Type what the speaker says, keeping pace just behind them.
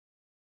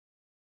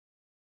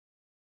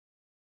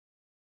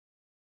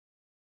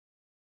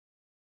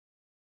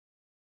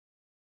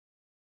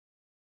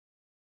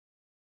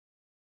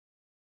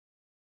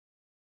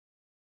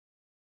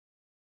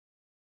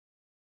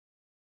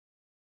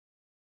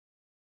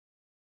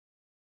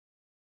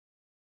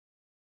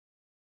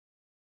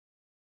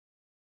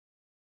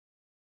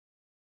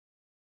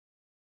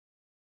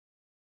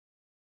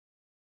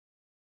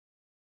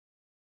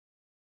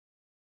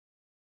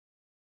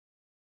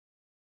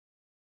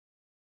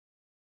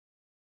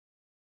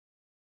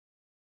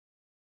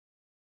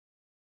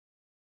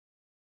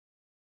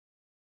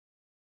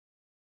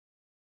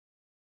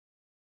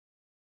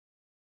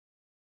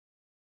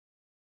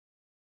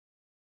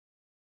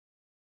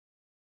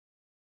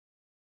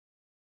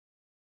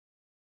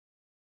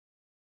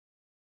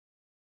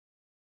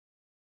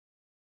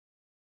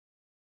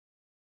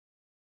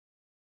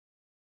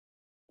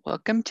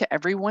Welcome to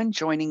everyone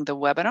joining the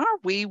webinar.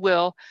 We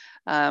will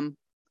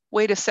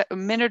wait a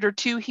minute or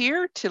two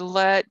here to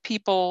let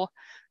people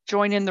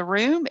join in the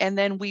room, and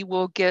then we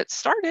will get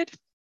started.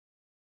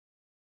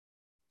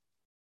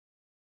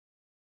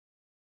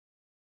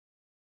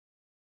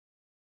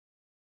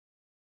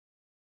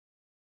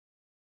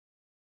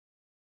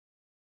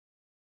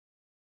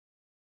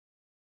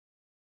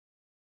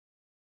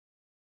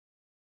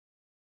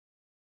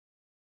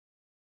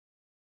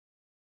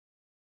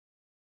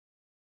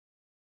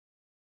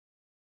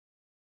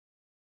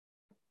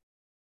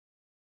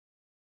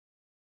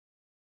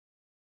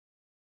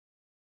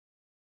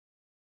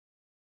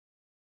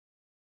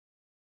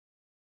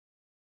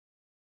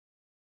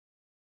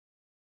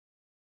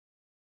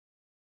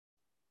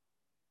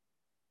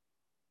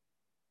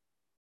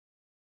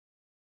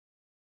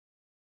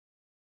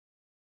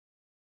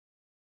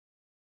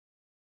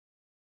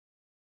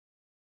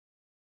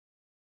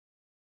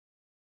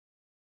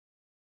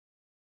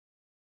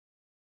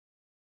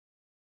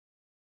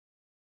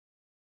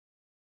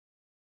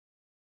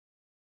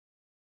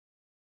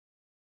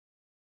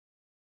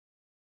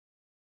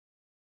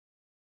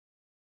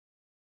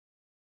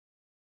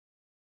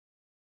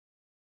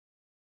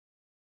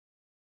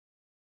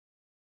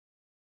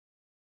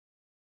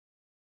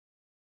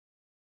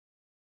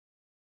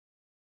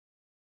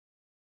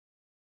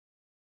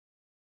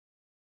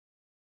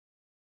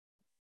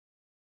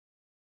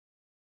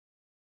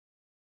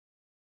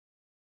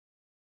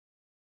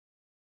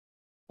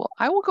 Well,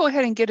 I will go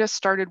ahead and get us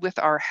started with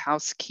our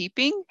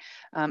housekeeping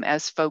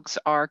as folks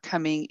are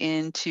coming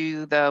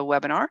into the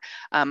webinar.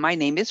 My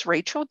name is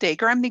Rachel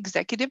Dager. I'm the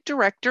Executive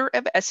Director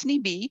of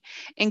SNEB,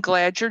 and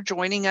glad you're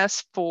joining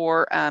us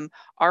for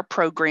our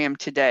program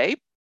today.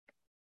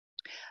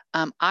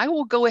 I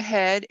will go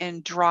ahead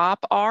and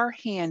drop our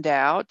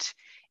handout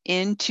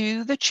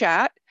into the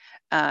chat.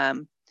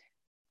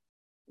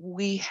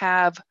 We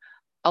have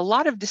a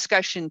lot of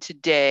discussion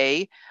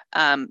today.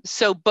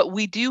 But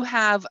we do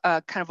have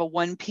a kind of a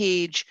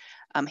one-page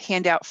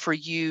handout for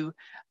you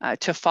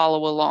to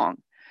follow along.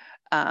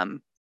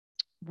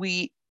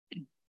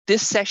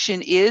 This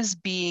session is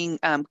being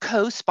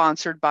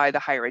co-sponsored by the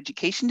Higher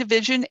Education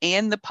Division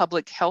and the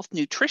Public Health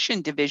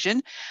Nutrition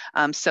Division.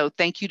 So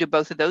thank you to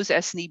both of those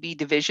SNEB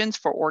divisions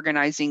for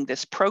organizing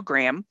this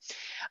program.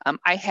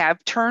 I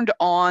have turned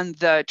on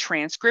the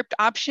transcript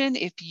option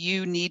if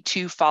you need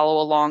to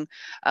follow along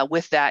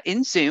with that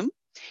in Zoom.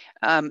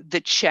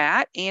 The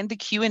chat and the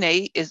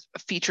Q&A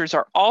features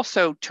are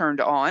also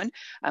turned on.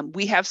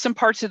 We have some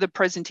parts of the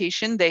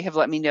presentation. They have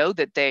let me know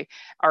that they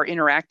are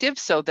interactive,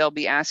 so they'll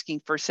be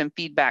asking for some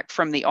feedback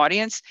from the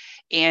audience,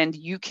 and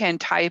you can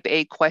type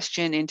a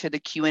question into the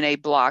Q&A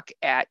block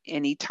at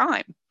any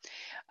time.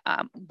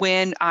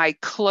 When I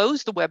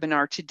close the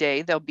webinar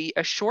today, there'll be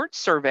a short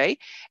survey,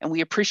 and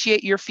we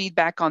appreciate your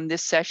feedback on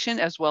this session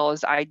as well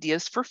as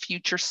ideas for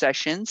future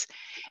sessions.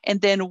 And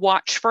then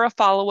watch for a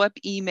follow-up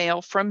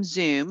email from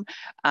Zoom,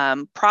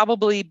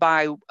 probably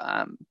by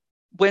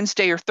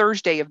Wednesday or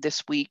Thursday of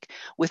this week,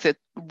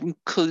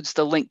 includes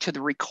the link to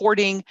the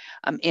recording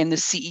and the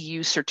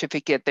CEU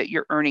certificate that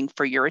you're earning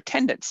for your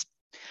attendance.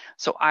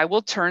 So I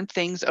will turn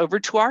things over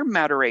to our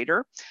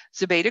moderator.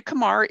 Zubaida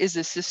Kamar is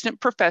assistant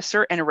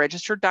professor and a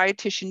registered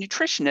dietitian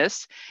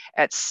nutritionist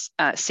at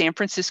San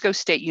Francisco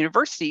State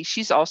University.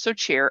 She's also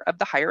chair of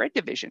the Higher Ed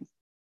Division.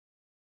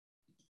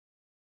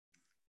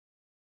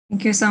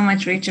 Thank you so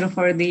much, Rachel,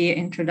 for the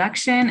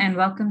introduction, and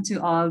welcome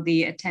to all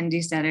the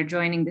attendees that are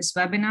joining this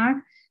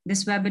webinar.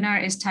 This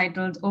webinar is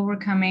titled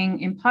Overcoming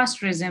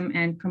Impostorism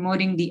and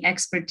Promoting the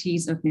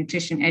Expertise of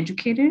Nutrition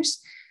Educators.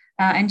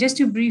 And just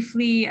to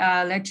briefly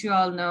let you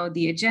all know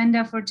the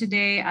agenda for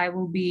today, I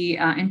will be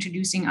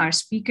introducing our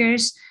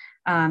speakers,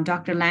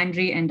 Dr.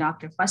 Landry and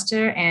Dr.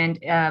 Fuster, and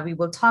we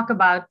will talk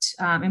about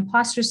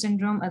imposter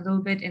syndrome a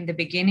little bit in the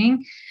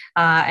beginning,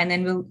 and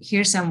then we'll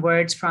hear some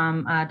words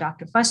from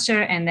Dr.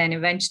 Fuster, and then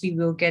eventually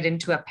we'll get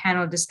into a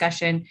panel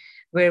discussion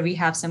where we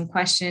have some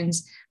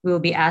questions we'll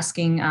be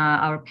asking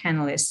our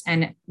panelists.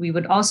 And we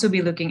would also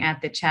be looking at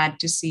the chat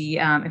to see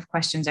if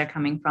questions are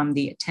coming from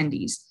the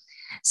attendees.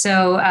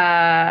 So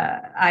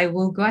I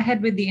will go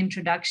ahead with the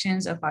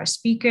introductions of our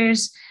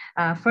speakers.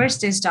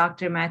 First is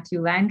Dr.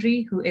 Matthew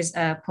Landry, who is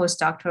a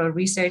postdoctoral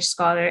research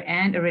scholar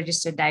and a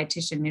registered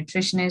dietitian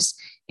nutritionist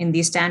in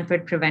the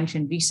Stanford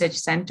Prevention Research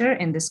Center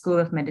in the School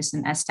of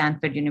Medicine at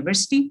Stanford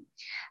University.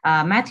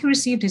 Matthew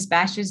received his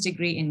bachelor's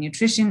degree in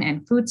nutrition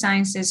and food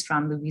sciences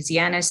from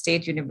Louisiana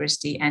State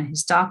University and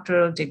his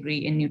doctoral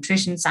degree in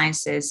nutrition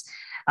sciences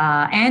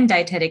and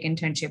dietetic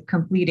internship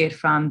completed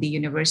from the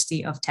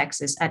University of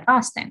Texas at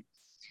Austin.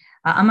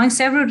 Among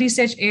several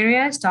research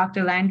areas,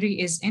 Dr. Landry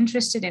is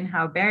interested in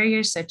how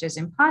barriers such as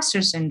imposter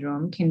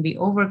syndrome can be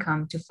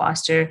overcome to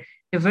foster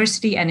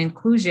diversity and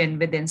inclusion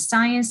within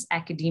science,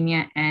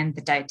 academia, and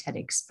the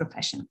dietetics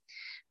profession.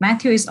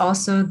 Matthew is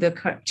also the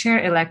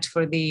chair-elect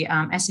for the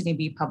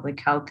SNEB Public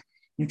Health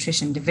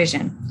Nutrition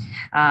Division.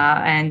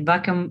 And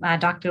welcome,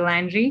 Dr.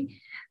 Landry.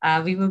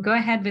 We will go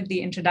ahead with the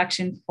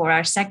introduction for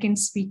our second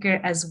speaker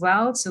as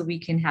well, so we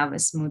can have a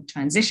smooth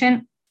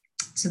transition.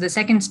 So the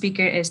second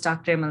speaker is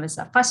Dr.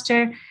 Melissa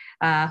Fuster,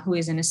 who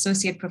is an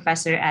associate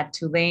professor at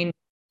Tulane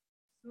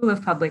School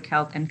of Public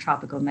Health and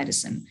Tropical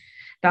Medicine.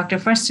 Dr.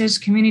 Fuster's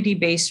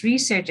community-based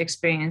research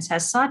experience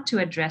has sought to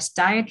address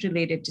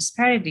diet-related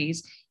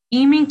disparities,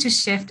 aiming to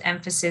shift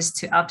emphasis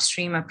to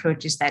upstream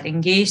approaches that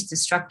engage the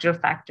structural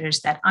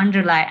factors that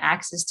underlie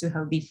access to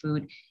healthy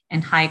food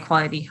and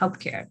high-quality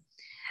healthcare.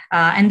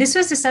 And this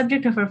was the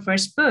subject of her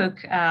first book.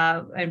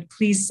 And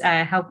please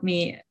help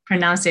me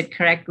pronounce it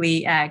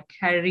correctly.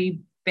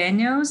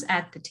 Caribeños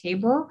at the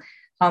Table: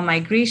 How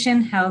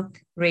Migration, Health,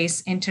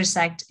 Race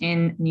Intersect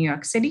in New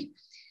York City.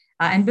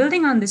 And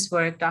building on this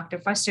work, Dr.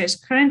 Fuster is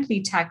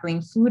currently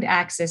tackling food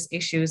access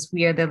issues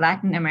via the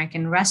Latin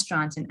American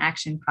Restaurants in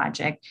Action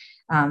Project,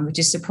 which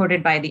is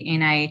supported by the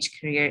NIH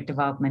Career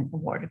Development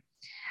Award.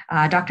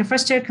 Dr.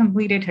 Fuster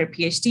completed her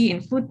PhD in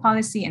food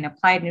policy and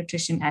applied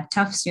nutrition at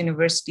Tufts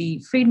University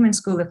Friedman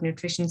School of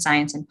Nutrition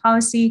Science and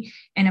Policy,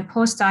 and a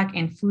postdoc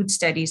in food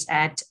studies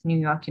at New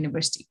York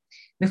University.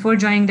 Before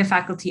joining the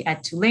faculty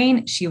at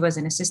Tulane, she was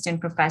an assistant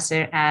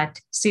professor at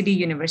City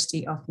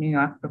University of New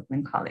York,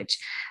 Brooklyn College.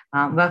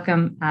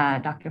 Welcome,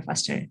 Dr.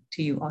 Fuster,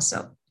 to you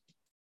also.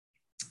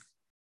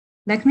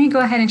 Let me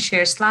go ahead and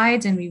share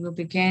slides, and we will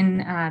begin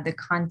the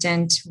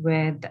content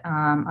with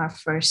our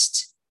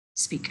first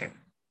speaker.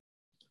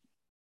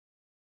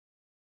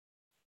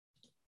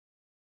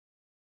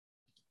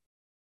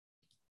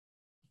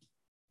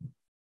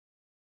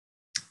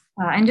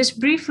 And just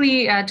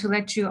briefly to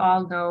let you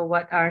all know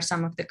what are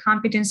some of the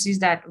competencies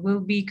that will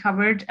be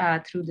covered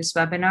through this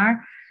webinar,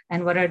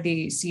 and what are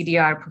the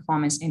CDR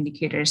performance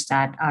indicators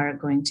that are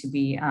going to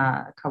be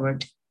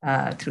covered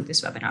through this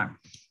webinar.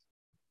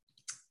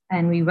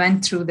 And we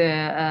went through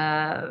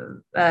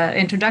the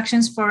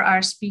introductions for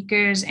our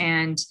speakers,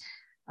 and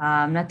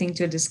nothing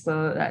to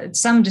disclose,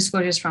 some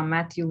disclosures from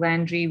Matthew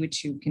Landry,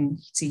 which you can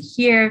see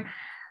here,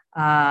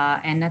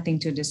 and nothing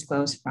to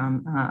disclose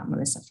from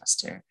Melissa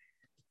Fuster.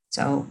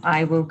 So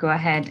I will go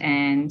ahead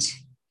and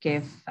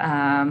give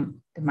the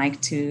mic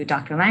to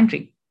Dr.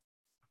 Landry.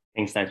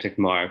 Thanks, Dr.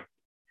 Kumar.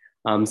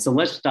 So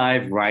let's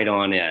dive right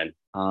on in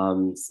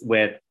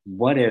with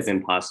what is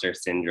imposter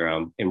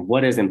syndrome and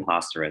what is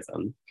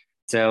impostorism.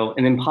 So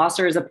an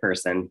imposter is a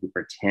person who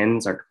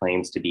pretends or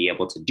claims to be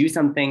able to do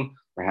something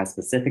or has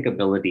specific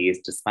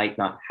abilities despite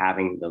not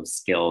having those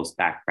skills,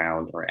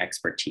 background, or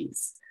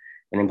expertise.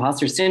 And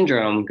imposter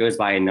syndrome goes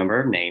by a number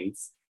of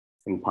names: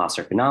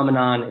 imposter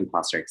phenomenon,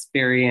 imposter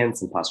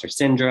experience, imposter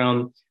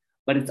syndrome,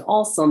 but it's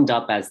all summed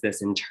up as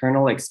this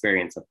internal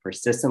experience of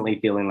persistently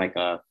feeling like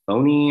a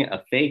phony,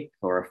 a fake,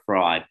 or a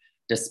fraud,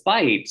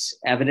 despite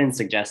evidence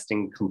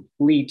suggesting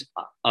complete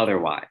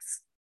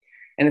otherwise.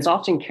 And it's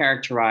often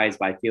characterized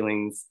by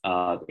feelings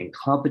of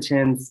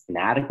incompetence,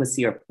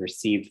 inadequacy, or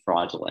perceived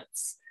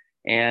fraudulence.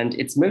 And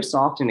it's most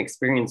often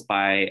experienced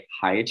by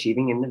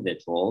high-achieving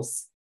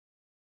individuals.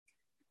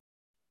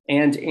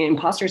 And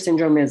imposter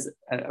syndrome is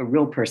a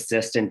real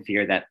persistent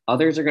fear that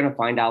others are going to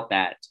find out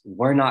that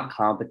we're not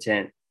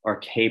competent or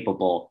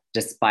capable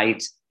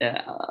despite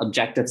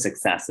objective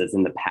successes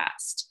in the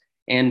past.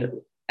 And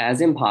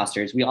as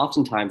imposters, we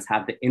oftentimes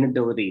have the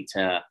inability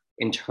to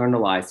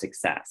internalize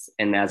success.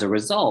 And as a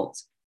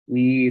result,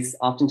 we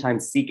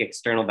oftentimes seek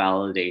external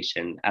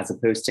validation as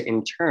opposed to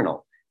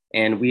internal.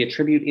 And we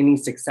attribute any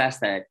success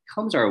that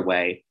comes our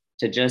way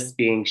to just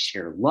being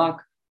sheer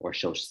luck or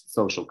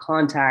social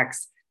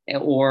contacts,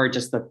 or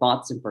just the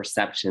thoughts and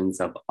perceptions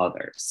of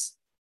others.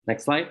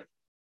 Next slide.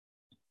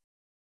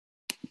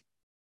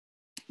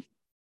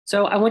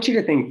 So I want you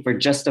to think for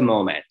just a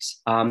moment,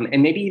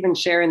 and maybe even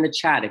share in the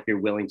chat if you're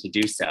willing to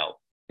do so.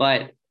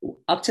 But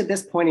up to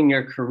this point in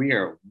your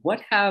career,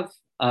 what have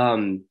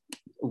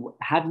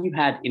you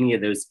had any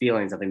of those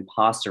feelings of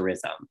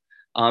impostorism?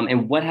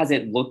 And what has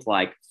it looked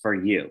like for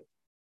you?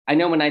 I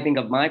know when I think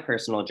of my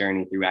personal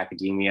journey through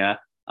academia,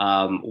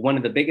 one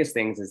of the biggest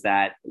things is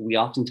that we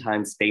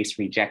oftentimes face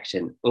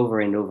rejection over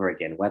and over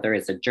again, whether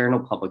it's a journal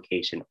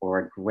publication or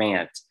a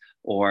grant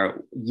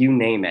or you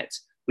name it.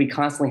 We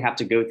constantly have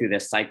to go through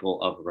this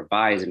cycle of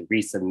revise and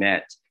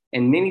resubmit.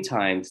 And many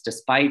times,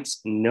 despite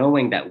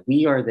knowing that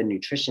we are the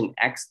nutrition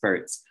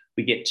experts,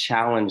 we get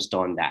challenged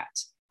on that.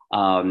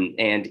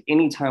 And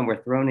anytime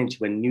we're thrown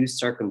into a new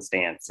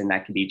circumstance, and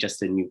that could be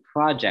just a new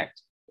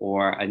project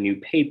or a new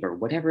paper,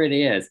 whatever it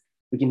is,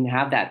 we can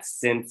have that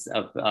sense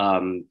of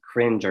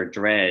cringe or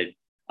dread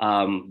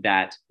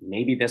that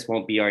maybe this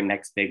won't be our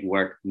next big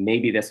work.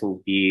 Maybe this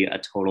will be a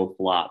total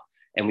flop,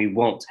 and we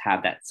won't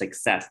have that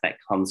success that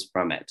comes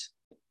from it.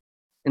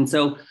 And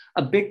so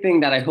a big thing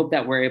that I hope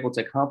that we're able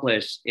to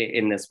accomplish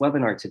in this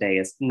webinar today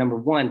is, number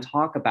one,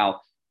 talk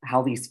about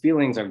how these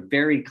feelings are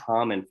very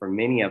common for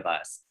many of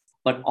us,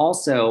 but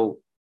also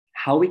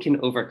how we can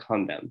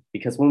overcome them.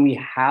 Because when we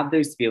have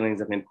those feelings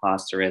of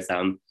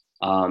impostorism,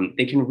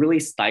 they can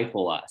really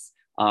stifle us.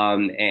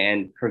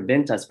 And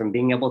prevent us from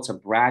being able to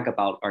brag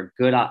about our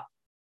good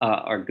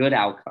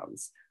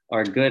outcomes,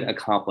 our good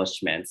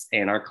accomplishments,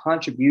 and our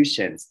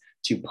contributions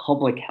to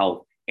public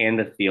health and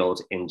the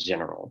field in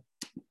general.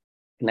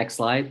 Next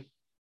slide.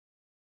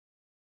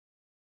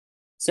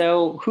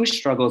 So who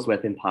struggles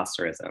with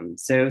impostorism?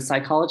 So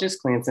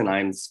psychologist Clancy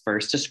Imes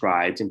first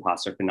described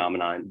imposter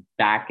phenomenon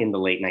back in the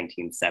late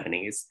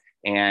 1970s.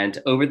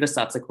 And over the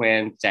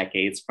subsequent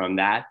decades from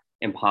that,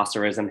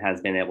 impostorism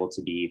has been able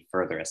to be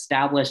further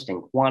established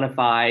and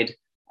quantified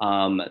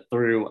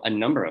through a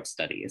number of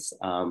studies.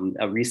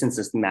 A recent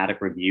systematic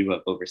review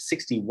of over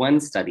 61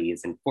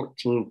 studies and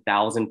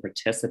 14,000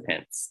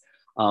 participants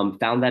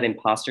found that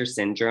imposter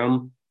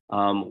syndrome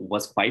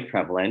was quite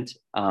prevalent,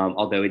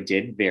 although it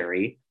did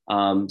vary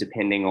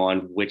depending on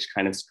which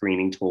kind of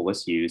screening tool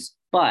was used.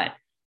 But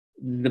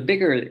the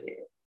bigger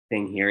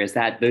thing here is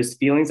that those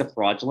feelings of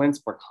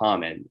fraudulence were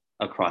common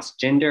across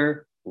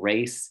gender,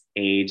 race,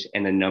 age,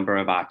 and a number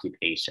of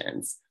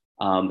occupations.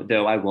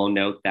 Though I will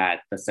note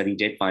that the study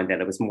did find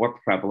that it was more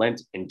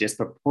prevalent and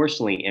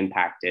disproportionately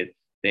impacted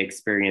the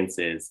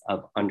experiences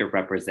of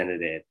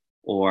underrepresented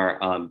or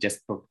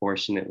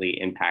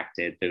disproportionately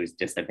impacted those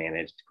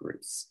disadvantaged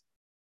groups.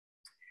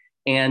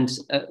 And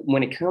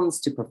when it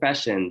comes to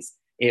professions,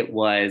 it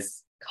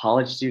was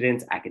college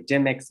students,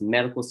 academics,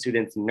 medical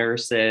students,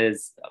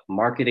 nurses,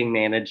 marketing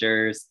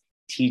managers,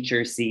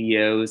 teachers,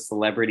 CEOs,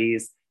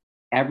 celebrities.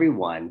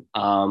 Everyone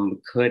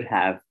could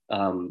have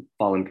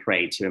fallen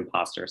prey to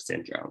imposter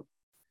syndrome.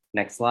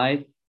 Next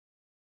slide.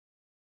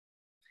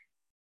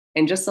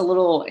 And just a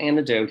little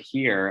anecdote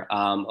here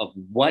of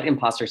what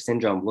imposter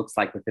syndrome looks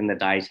like within the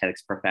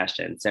dietetics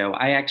profession. So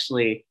I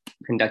actually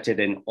conducted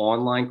an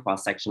online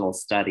cross-sectional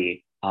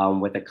study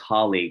with a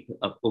colleague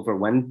of over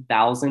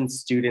 1,000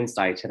 students,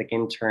 dietetic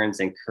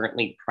interns, and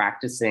currently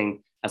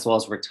practicing, as well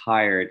as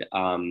retired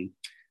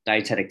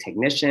dietetic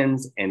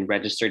technicians and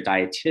registered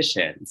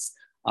dietitians,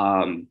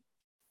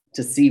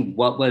 to see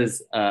what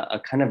was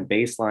a kind of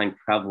baseline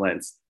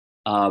prevalence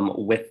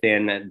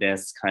within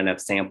this kind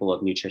of sample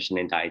of nutrition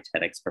and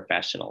dietetics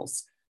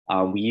professionals.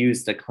 We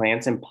used the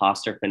Clancy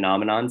imposter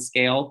phenomenon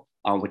scale,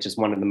 which is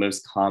one of the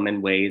most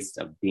common ways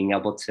of being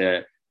able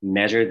to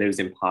measure those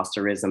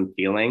impostorism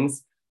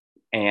feelings.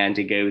 And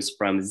it goes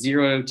from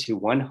 0 to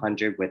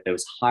 100, with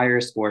those higher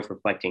scores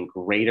reflecting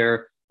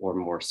greater or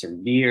more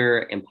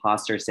severe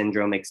imposter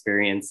syndrome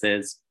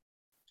experiences.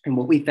 And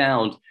what we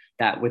found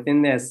that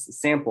within this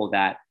sample,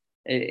 that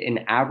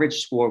an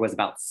average score was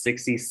about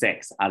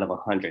 66 out of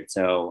 100,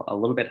 so a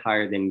little bit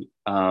higher than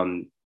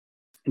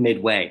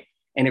midway.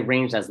 And it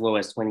ranged as low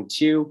as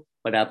 22,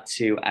 but up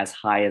to as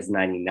high as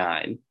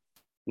 99.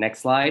 Next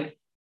slide.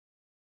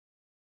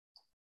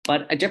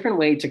 But a different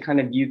way to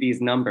kind of view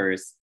these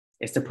numbers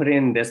is to put it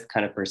in this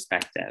kind of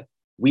perspective.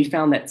 We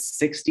found that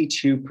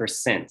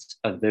 62%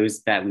 of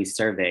those that we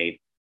surveyed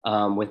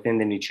within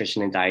the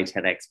nutrition and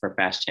dietetics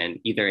profession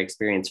either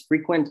experienced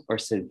frequent or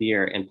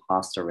severe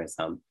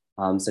impostorism.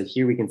 So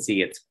here we can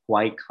see it's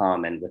quite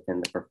common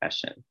within the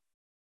profession.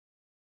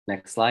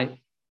 Next slide.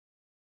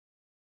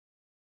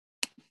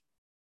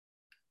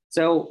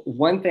 So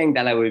one thing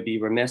that I would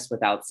be remiss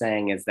without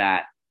saying is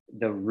that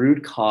the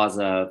root cause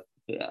of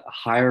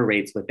higher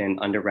rates within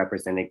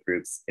underrepresented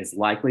groups is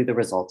likely the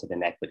result of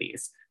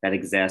inequities that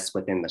exist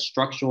within the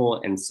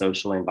structural and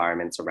social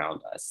environments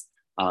around us.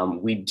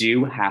 We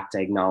do have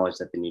to acknowledge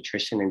that the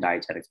nutrition and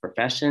dietetics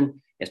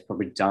profession is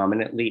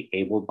predominantly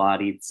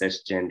able-bodied,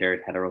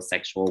 cisgendered,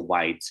 heterosexual,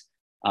 white,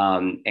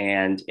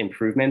 and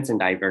improvements in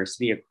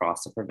diversity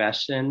across the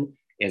profession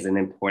is an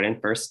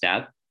important first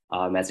step,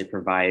 as it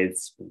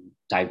provides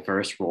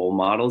diverse role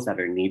models that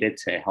are needed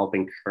to help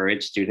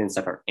encourage students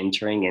that are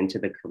entering into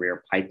the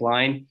career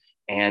pipeline,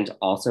 and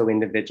also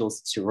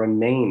individuals to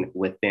remain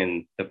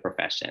within the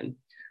profession.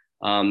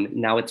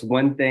 Now, it's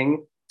one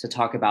thing to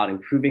talk about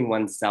improving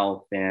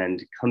oneself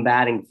and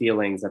combating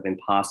feelings of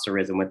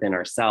impostorism within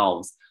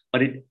ourselves,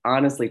 but it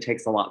honestly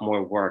takes a lot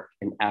more work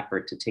and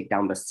effort to take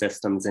down the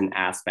systems and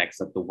aspects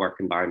of the work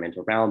environment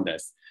around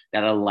us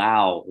that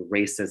allow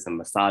racism,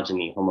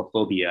 misogyny,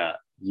 homophobia,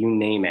 you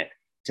name it,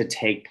 to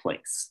take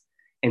place.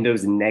 And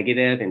those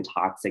negative and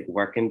toxic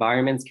work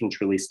environments can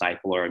truly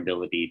stifle our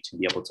ability to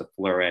be able to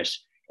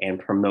flourish and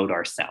promote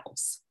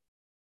ourselves.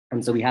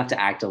 And so we have to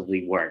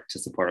actively work to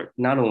support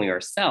not only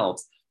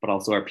ourselves, but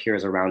also our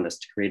peers around us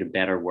to create a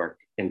better work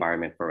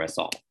environment for us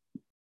all.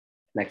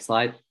 Next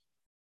slide.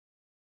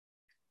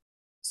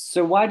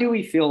 So why do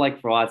we feel like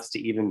frauds to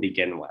even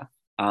begin with?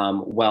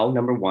 Well,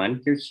 number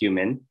one, you're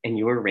human and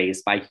you were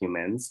raised by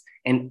humans.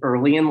 And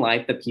early in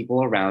life, the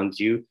people around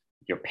you,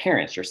 your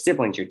parents, your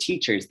siblings, your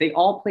teachers, they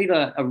all played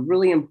a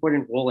really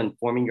important role in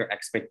forming your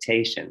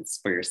expectations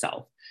for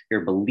yourself,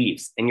 your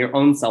beliefs, and your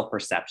own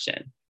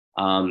self-perception.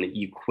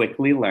 You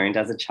quickly learned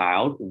as a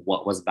child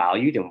what was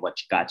valued and what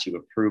got you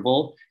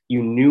approval.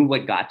 You knew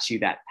what got you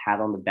that pat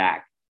on the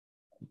back.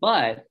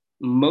 But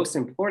most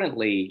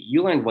importantly,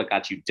 you learned what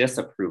got you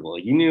disapproval.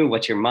 You knew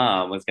what your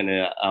mom was going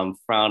to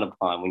frown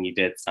upon when you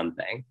did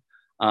something.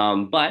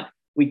 But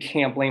we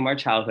can't blame our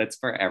childhoods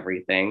for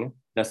everything.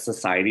 The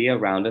society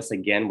around us,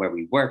 again, where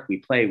we work, we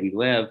play, we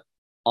live,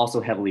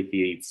 also heavily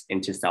feeds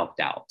into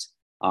self-doubt.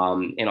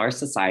 And our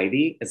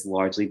society is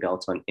largely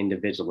built on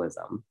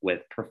individualism,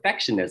 with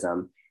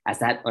perfectionism as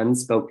that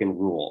unspoken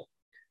rule.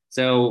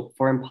 So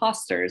for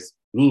imposters,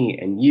 me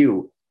and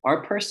you,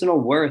 Our personal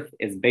worth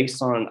is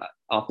based on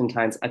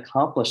oftentimes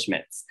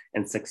accomplishments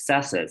and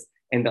successes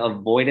and the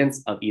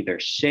avoidance of either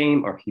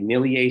shame or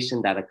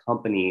humiliation that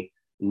accompany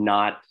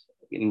not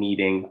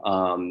meeting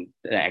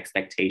the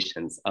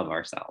expectations of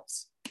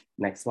ourselves.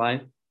 Next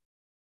slide.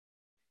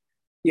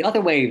 The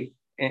other way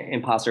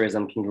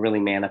imposterism can really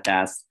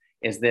manifest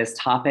is this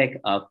topic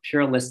of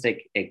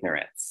pluralistic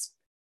ignorance.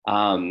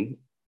 And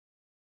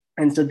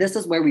so this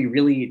is where we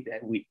really,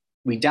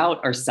 we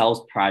doubt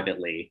ourselves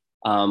privately,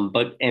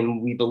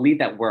 and we believe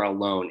that we're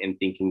alone in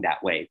thinking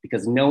that way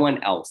because no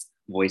one else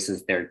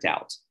voices their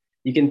doubt.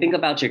 You can think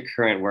about your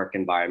current work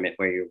environment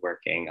where you're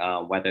working,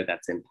 whether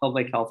that's in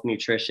public health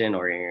nutrition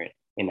or in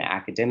an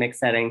academic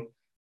setting.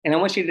 And I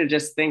want you to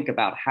just think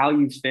about how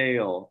you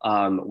feel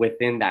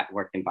within that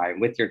work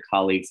environment with your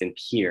colleagues and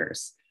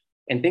peers,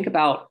 and think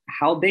about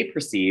how they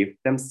perceive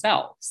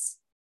themselves.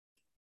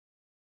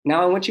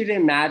 Now, I want you to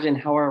imagine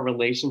how our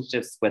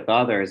relationships with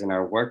others in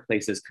our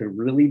workplaces could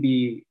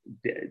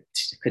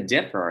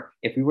differ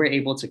if we were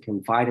able to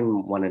confide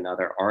in one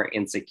another our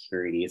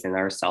insecurities and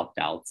our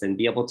self-doubts and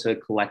be able to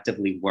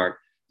collectively work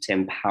to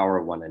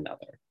empower one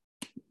another.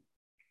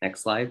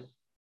 Next slide.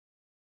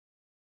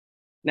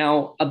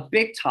 Now, a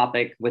big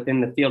topic within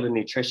the field of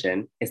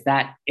nutrition is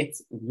that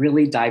it's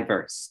really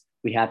diverse.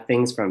 We have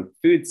things from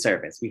food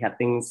service, we have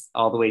things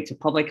all the way to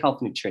public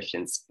health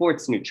nutrition,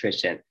 sports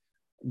nutrition.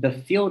 The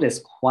field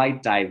is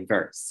quite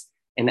diverse.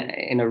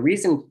 And a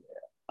reason,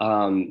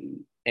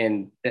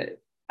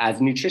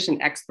 as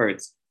nutrition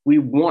experts, we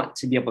want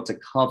to be able to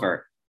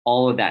cover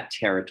all of that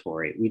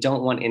territory. We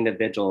don't want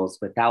individuals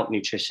without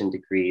nutrition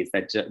degrees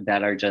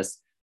that are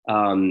just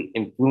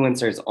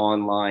influencers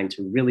online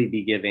to really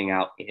be giving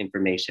out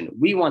information.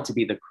 We want to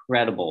be the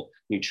credible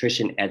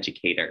nutrition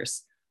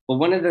educators. But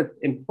one of the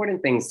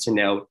important things to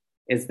note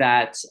is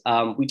that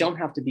we don't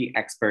have to be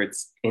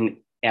experts in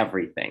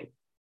everything.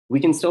 We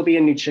can still be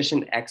a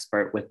nutrition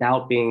expert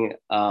without being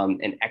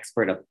an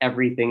expert of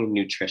everything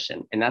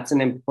nutrition. And that's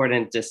an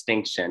important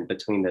distinction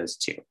between those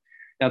two.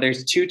 Now,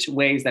 there's two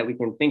ways that we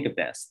can think of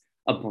this.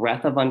 A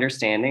breadth of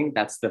understanding,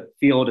 that's the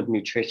field of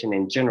nutrition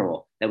in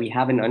general, that we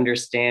have an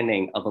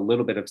understanding of a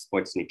little bit of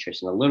sports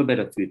nutrition, a little bit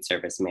of food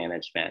service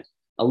management,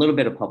 a little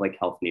bit of public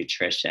health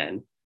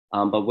nutrition.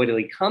 But when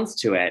it comes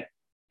to it,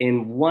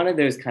 in one of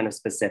those kind of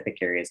specific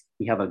areas,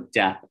 we have a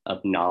depth of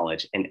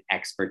knowledge and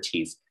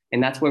expertise.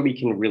 And that's where we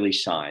can really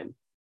shine.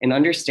 And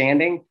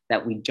understanding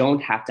that we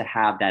don't have to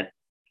have that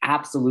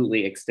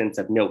absolutely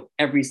extensive know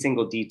every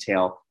single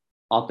detail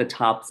off the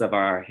tops of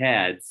our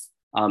heads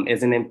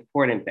is an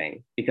important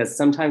thing, because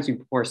sometimes we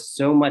pour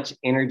so much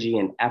energy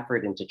and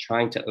effort into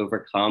trying to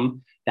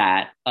overcome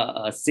that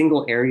a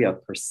single area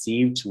of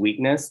perceived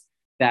weakness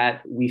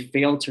that we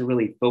fail to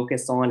really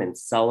focus on and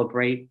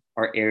celebrate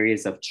our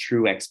areas of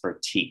true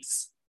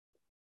expertise.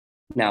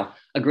 Now,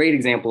 a great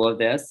example of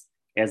this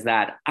is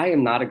that I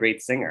am not a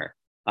great singer.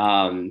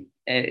 And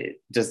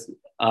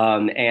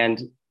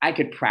I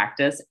could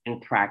practice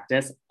and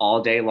practice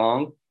all day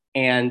long,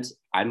 and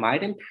I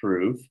might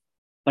improve,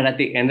 but at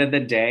the end of the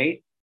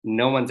day,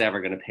 no one's ever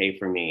going to pay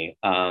for me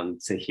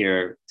to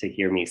hear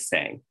me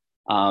sing.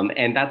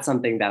 And that's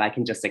something that I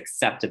can just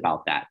accept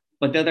about that.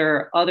 But there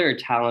are other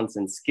talents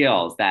and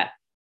skills that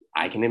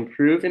I can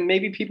improve, and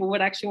maybe people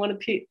would actually want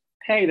to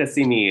pay to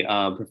see me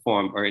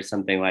perform or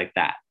something like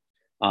that.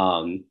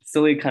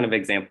 Silly kind of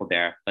example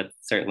there, but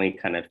certainly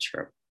kind of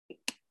true.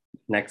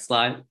 Next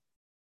slide.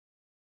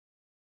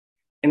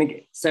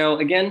 And so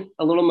again,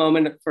 a little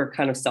moment for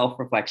kind of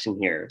self-reflection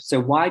here. So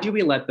why do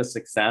we let the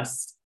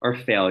success or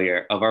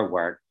failure of our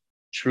work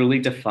truly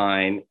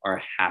define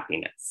our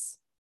happiness?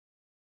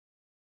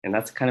 And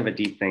that's kind of a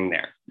deep thing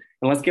there.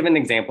 And let's give an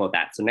example of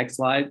that. So next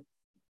slide.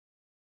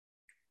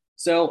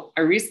 So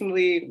I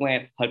recently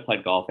went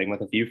putt-putt golfing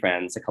with a few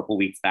friends a couple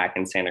weeks back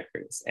in Santa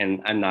Cruz.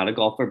 And I'm not a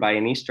golfer by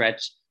any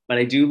stretch, but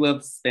I do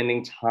love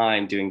spending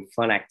time doing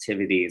fun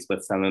activities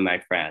with some of my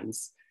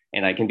friends.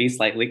 And I can be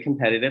slightly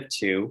competitive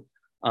too.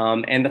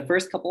 And the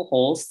first couple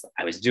holes,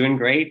 I was doing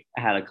great.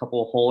 I had a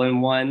couple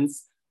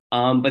hole-in-ones,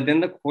 but then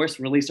the course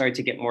really started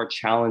to get more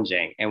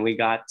challenging. And we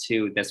got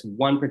to this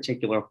one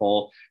particular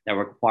hole that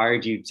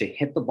required you to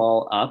hit the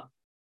ball up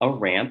a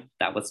ramp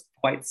that was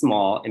quite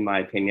small, in my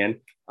opinion,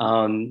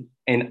 and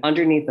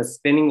underneath a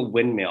spinning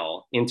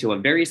windmill into a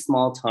very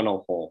small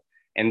tunnel hole.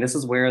 And this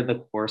is where the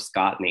course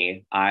got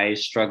me. I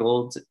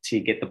struggled to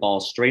get the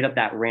ball straight up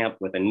that ramp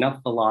with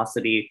enough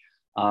velocity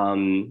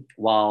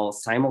while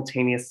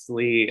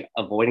simultaneously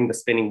avoiding the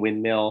spinning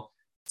windmill.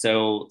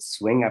 So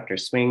swing after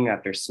swing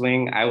after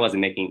swing, I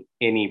wasn't making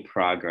any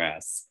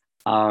progress.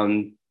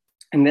 And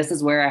this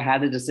is where I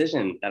had a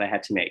decision that I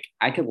had to make.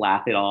 I could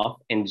laugh it off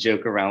and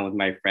joke around with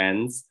my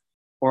friends,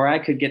 or I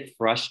could get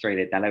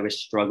frustrated that I was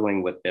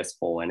struggling with this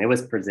hole and it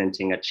was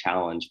presenting a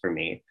challenge for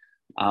me.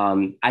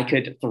 I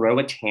could throw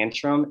a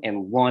tantrum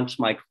and launch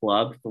my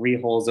club 3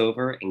 holes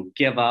over and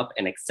give up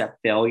and accept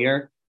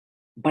failure,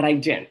 but I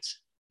didn't.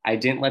 I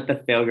didn't let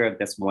the failure of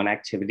this one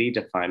activity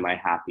define my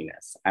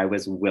happiness. I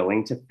was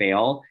willing to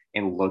fail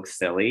and look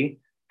silly.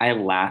 I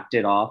laughed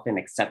it off and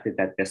accepted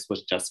that this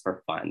was just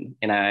for fun.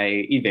 And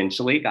I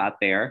eventually got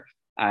there.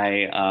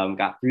 I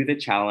got through the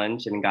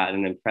challenge and got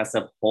an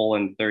impressive hole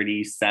in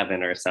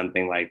 37 or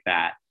something like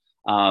that.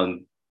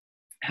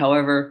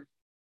 However,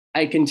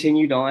 I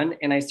continued on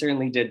and I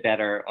certainly did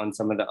better on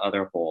some of the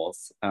other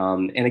holes.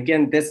 And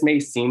again, this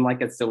may seem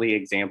like a silly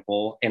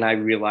example, and I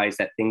realize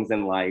that things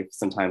in life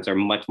sometimes are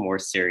much more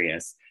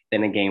serious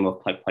than a game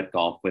of putt-putt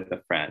golf with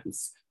the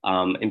friends.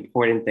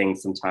 Important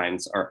things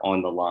sometimes are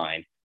on the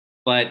line,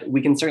 but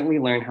we can certainly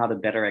learn how to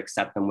better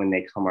accept them when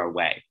they come our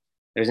way.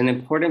 There's an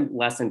important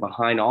lesson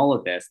behind all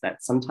of this,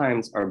 that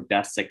sometimes our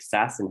best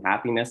success and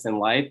happiness in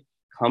life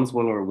comes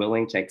when we're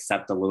willing to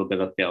accept a little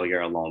bit of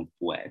failure along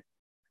the way.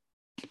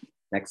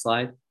 Next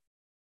slide.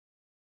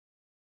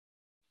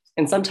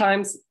 And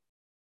sometimes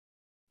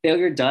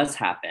failure does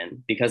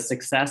happen because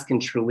success can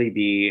truly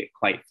be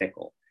quite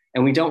fickle.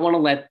 And we don't want to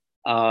let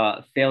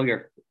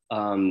failure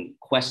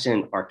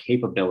question our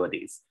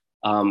capabilities,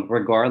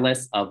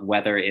 regardless of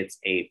whether it's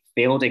a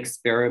failed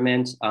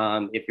experiment,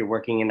 if you're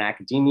working in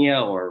academia,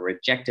 or a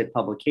rejected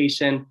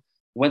publication.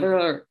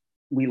 Whether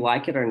we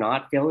like it or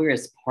not, failure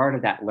is part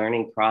of that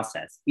learning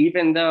process.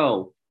 Even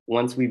though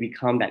once we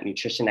become that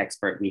nutrition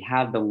expert, we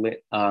have all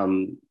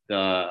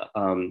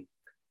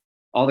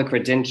the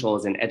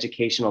credentials and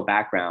educational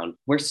background,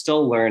 we're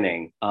still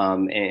learning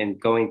and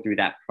going through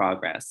that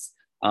progress.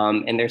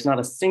 And there's not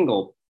a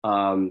single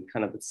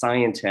kind of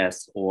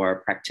scientist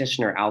or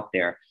practitioner out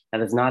there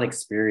that has not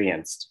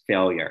experienced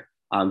failure.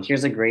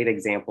 Here's a great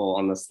example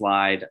on the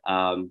slide.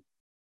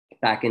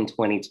 Back in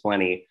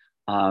 2020,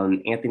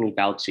 Anthony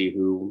Fauci,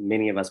 who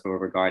many of us will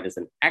regard as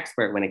an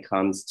expert when it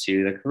comes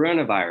to the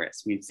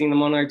coronavirus. We've seen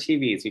him on our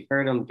TVs. We've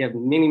heard him give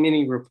many,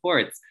 many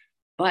reports,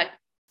 but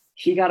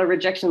he got a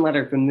rejection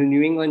letter from the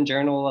New England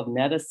Journal of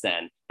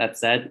Medicine that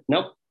said,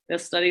 nope,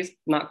 this study's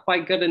not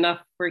quite good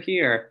enough for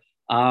here.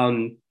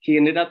 He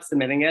ended up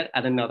submitting it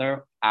at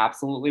another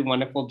absolutely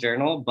wonderful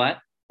journal. But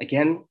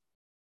again,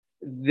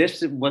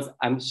 this was,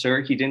 I'm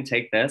sure he didn't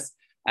take this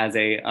as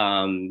a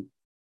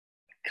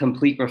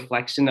complete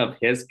reflection of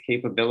his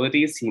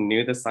capabilities. He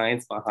knew the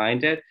science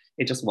behind it.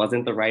 It just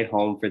wasn't the right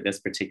home for this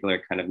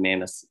particular kind of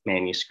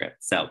manuscript.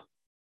 So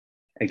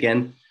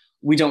again,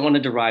 we don't want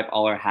to derive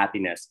all our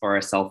happiness or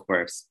our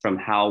self-worth from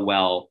how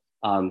well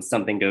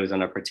something goes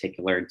on a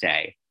particular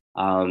day.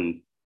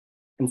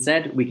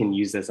 Instead, we can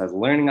use this as a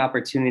learning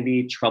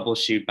opportunity,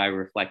 troubleshoot by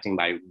reflecting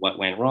by what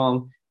went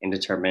wrong, and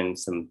determine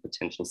some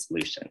potential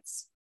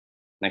solutions.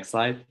 Next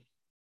slide.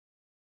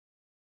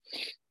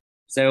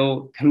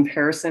 So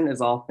comparison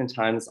is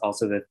oftentimes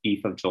also the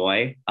thief of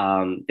joy.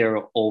 There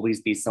will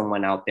always be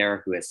someone out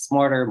there who is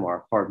smarter,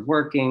 more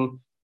hardworking,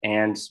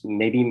 and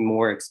maybe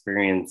more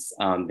experienced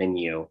than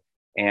you.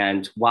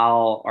 And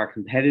while our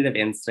competitive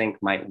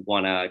instinct might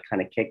want to kind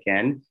of kick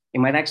in, it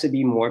might actually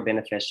be more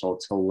beneficial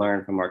to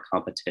learn from our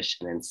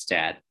competition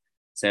instead.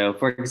 So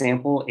for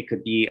example, it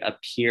could be a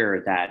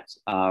peer that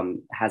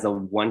has a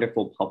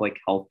wonderful public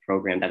health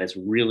program that is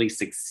really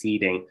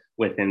succeeding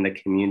within the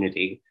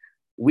community.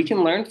 We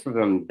can learn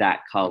from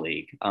that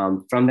colleague,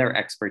 from their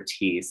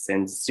expertise,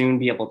 and soon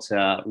be able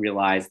to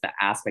realize the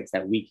aspects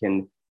that we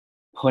can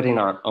put in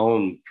our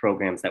own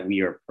programs that we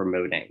are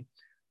promoting.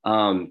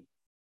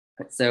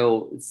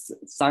 So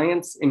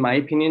science, in my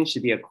opinion,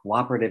 should be a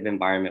cooperative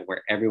environment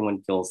where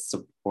everyone feels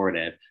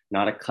supportive,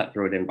 not a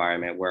cutthroat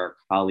environment where our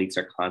colleagues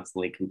are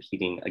constantly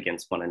competing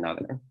against one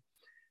another.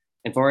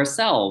 And for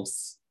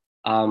ourselves,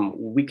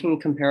 we can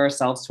compare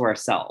ourselves to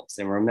ourselves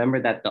and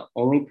remember that the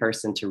only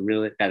person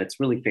that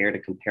it's really fair to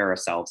compare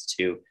ourselves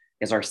to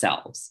is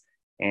ourselves.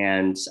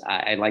 And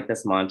I like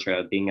this mantra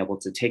of being able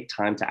to take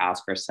time to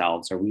ask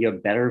ourselves, are we a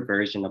better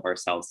version of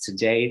ourselves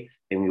today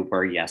than we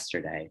were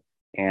yesterday?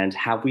 And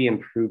have we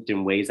improved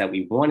in ways that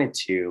we wanted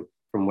to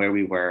from where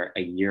we were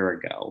a year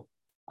ago?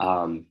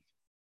 And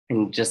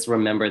just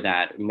remember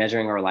that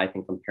measuring our life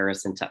in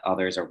comparison to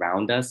others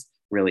around us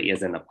really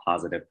isn't a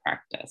positive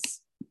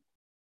practice.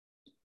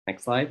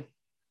 Next slide.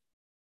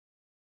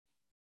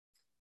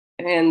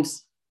 And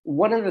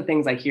one of the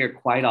things I hear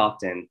quite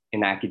often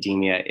in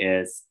academia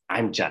is,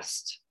 I'm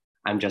just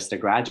a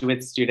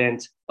graduate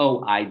student.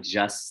 Oh, I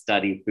just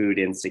study food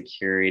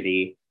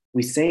insecurity.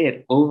 We say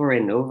it over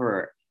and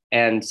over.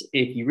 And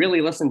if you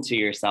really listen to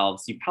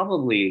yourselves, you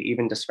probably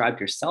even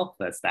described yourself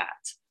as that.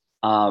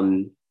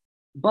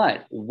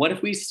 But what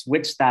if we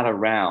switch that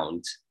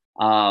around,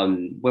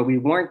 where we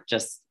weren't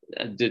just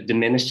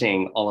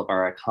diminishing all of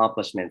our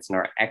accomplishments and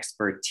our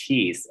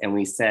expertise, and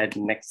we said,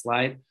 next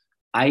slide,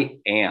 I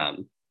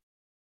am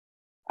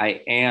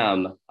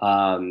an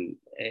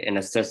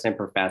assistant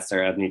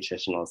professor of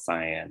nutritional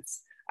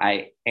science.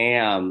 I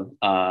am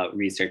a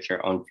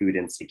researcher on food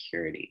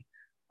insecurity.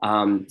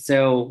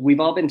 So we've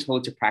all been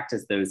told to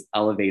practice those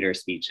elevator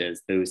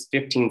speeches, those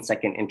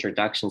 15-second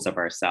introductions of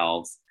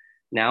ourselves.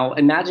 Now,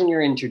 imagine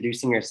you're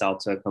introducing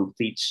yourself to a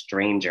complete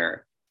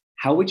stranger.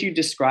 How would you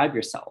describe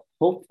yourself?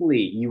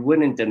 Hopefully, you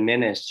wouldn't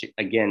diminish,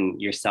 again,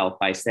 yourself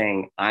by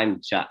saying, I'm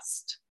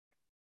just.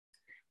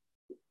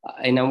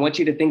 And I want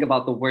you to think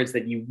about the words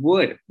that you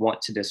would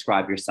want to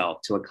describe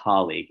yourself to a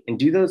colleague. And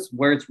do those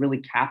words really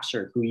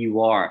capture who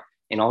you are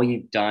and all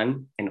you've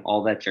done and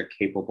all that you're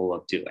capable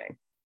of doing?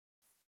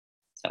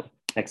 So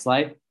next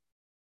slide.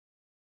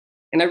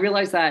 And I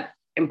realized that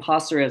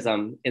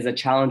impostorism is a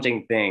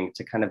challenging thing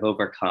to kind of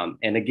overcome.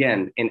 And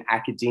again, in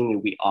academia,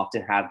 we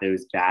often have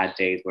those bad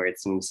days where it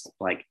seems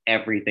like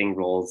everything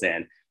rolls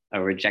in, a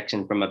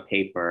rejection from a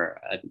paper,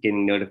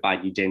 getting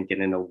notified you didn't get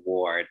an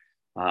award,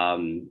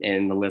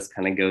 and the list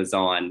kind of goes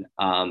on.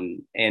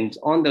 And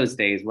on those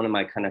days, one of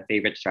my kind of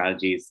favorite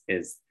strategies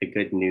is the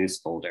good news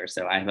folder.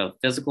 So I have a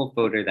physical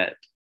folder that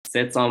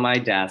sits on my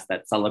desk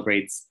that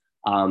celebrates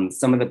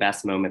some of the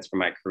best moments from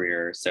my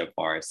career so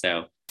far.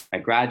 So my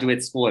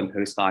graduate school and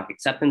postdoc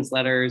acceptance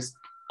letters,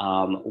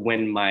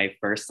 when my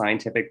first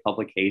scientific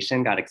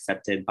publication got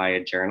accepted by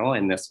a journal,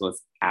 and this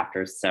was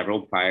after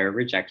several prior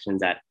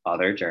rejections at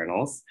other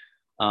journals.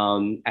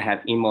 I have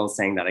emails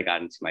saying that I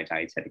got into my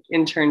dietetic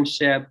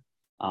internship.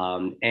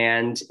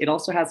 And it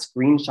also has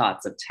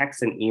screenshots of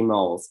texts and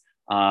emails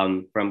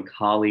from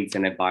colleagues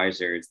and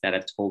advisors that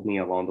have told me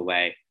along the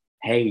way,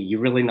 hey, you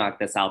really knocked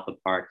this out the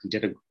park. You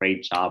did a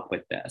great job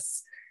with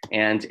this.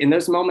 And in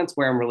those moments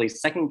where I'm really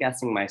second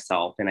guessing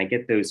myself and I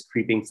get those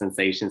creeping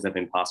sensations of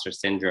imposter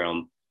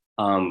syndrome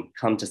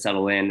come to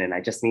settle in and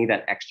I just need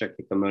that extra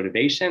kick of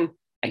motivation,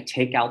 I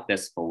take out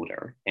this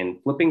folder,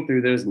 and flipping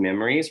through those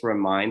memories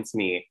reminds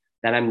me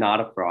that I'm not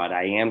a fraud,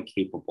 I am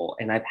capable,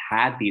 and I've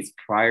had these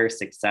prior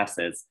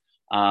successes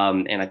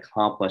and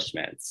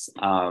accomplishments.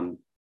 And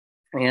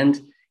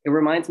it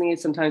reminds me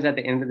sometimes at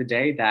the end of the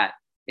day that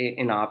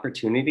in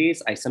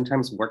opportunities, I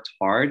sometimes worked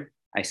hard,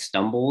 I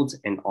stumbled,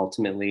 and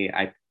ultimately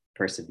I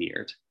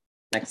persevered.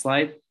 Next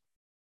slide.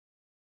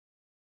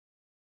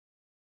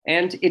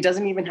 And it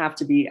doesn't even have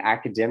to be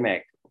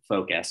academic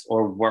focused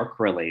or work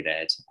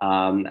related.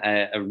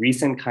 A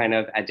recent kind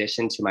of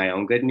addition to my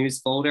own good news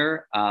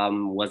folder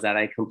was that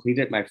I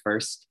completed my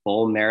first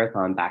full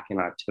marathon back in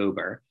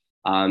October.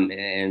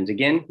 And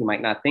again, you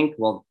might not think,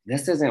 well,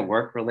 this isn't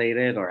work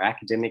related or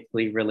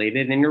academically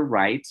related, and you're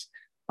right.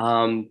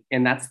 And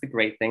that's the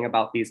great thing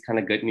about these kind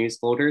of good news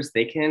folders.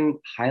 They can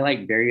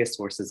highlight various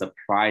sources of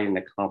pride and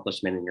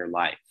accomplishment in your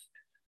life.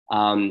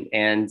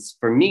 And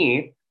for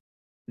me,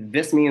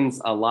 this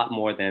means a lot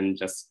more than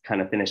just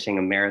kind of finishing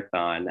a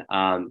marathon.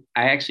 I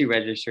actually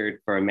registered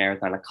for a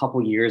marathon a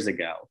couple years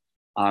ago.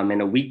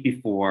 And a week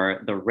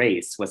before the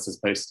race was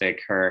supposed to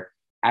occur,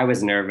 I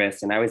was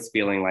nervous and I was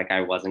feeling like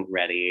I wasn't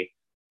ready.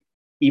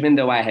 Even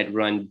though I had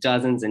run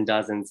dozens and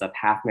dozens of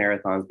half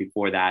marathons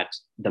before that,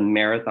 the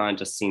marathon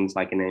just seems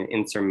like an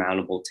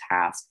insurmountable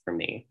task for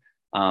me.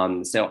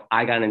 So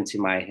I got into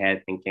my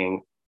head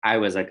thinking I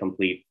was a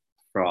complete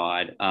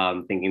fraud,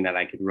 thinking that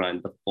I could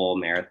run the full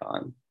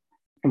marathon.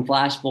 And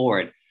flash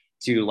forward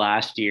to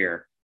last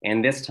year,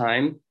 and this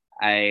time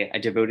I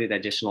devoted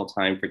additional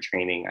time for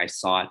training. I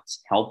sought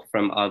help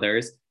from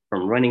others,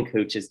 from running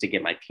coaches to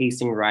get my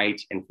pacing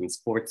right, and from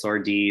sports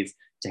RDs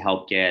to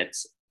help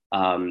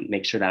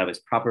make sure that I was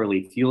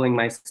properly fueling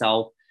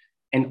myself.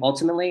 And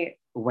ultimately,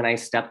 when I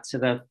stepped to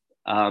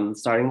the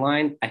starting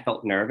line, I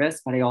felt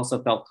nervous, but I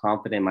also felt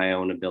confident in my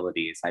own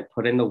abilities. I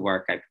put in the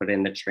work, I put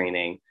in the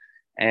training.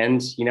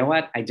 And you know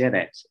what? I did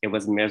it. It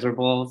was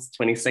miserable, it's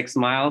 26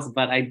 miles,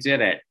 but I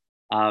did it.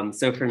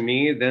 So for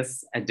me,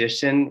 this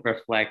addition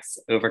reflects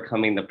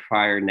overcoming the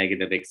prior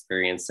negative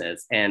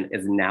experiences and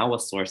is now a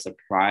source of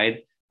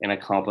pride and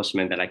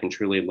accomplishment that I can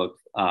truly look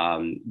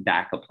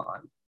back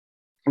upon.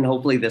 And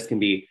hopefully this can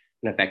be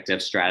an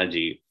effective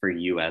strategy for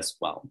you as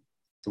well.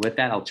 So with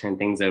that, I'll turn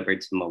things over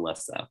to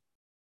Melissa.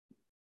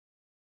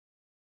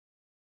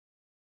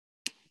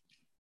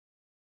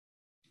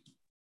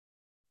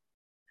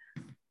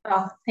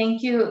 Oh,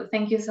 thank you.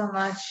 Thank you so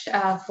much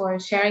for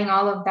sharing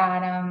all of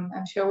that.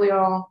 I'm sure we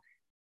all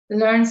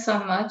learn so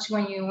much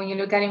when you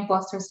look at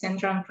imposter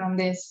syndrome from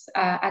this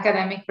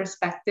academic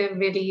perspective,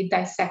 really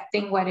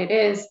dissecting what it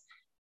is,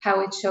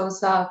 how it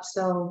shows up.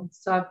 So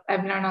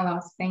I've learned a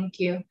lot. Thank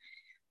you.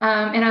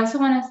 And I also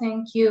want to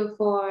thank you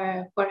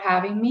for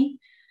having me.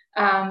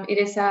 It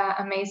is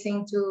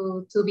amazing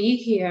to be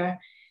here.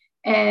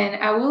 And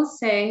I will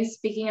say,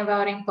 speaking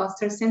about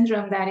imposter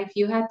syndrome, that if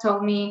you had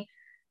told me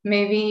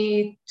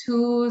maybe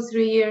 2-3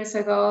 years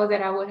ago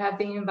that I would have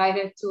been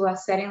invited to a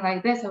setting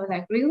like this, I was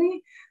like,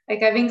 really?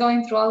 Like, I've been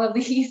going through all of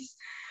these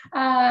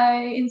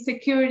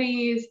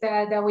insecurities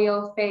that we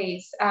all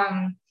face.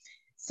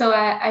 So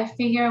I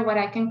figure what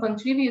I can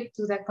contribute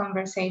to the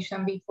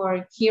conversation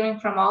before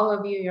hearing from all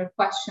of you, your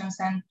questions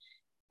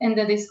and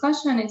the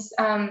discussion is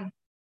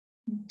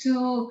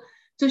to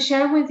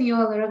share with you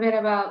a little bit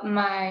about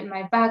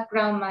my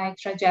background, my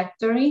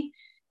trajectory,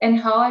 and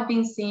how I've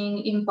been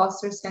seeing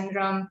imposter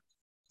syndrome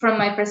from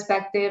my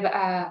perspective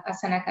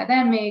as an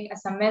academic,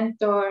 as a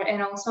mentor,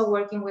 and also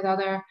working with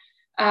other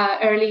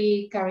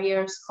early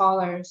career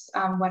scholars,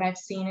 what I've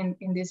seen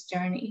in this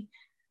journey.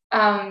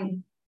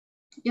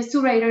 Just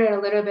to reiterate a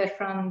little bit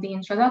from the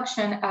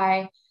introduction,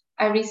 I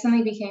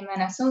recently became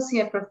an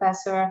associate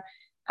professor.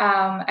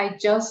 I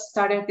just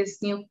started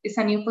it's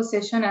a new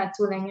position at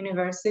Tulane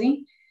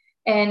University.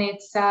 And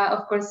it's,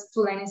 of course,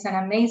 Tulane is an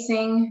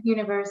amazing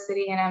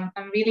university, and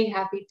I'm really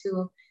happy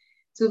to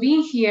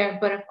be here.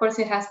 But of course,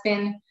 it has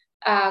been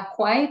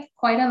quite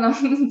a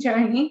long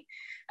journey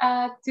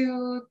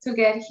to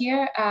get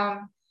here.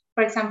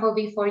 For example,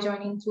 before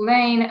joining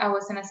Tulane, I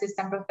was an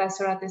assistant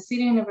professor at the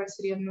City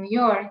University of New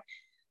York,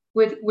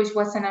 which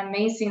was an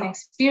amazing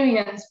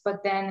experience.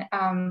 But then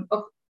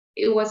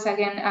it was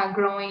again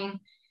growing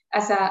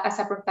as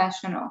a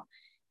professional.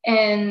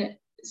 And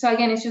so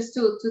again, it's just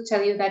to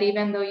tell you that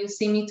even though you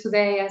see me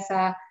today as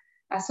a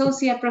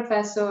associate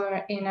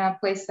professor in a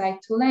place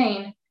like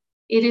Tulane,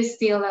 it is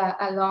still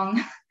a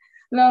long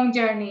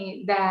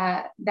journey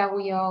that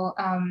we all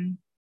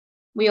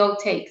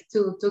take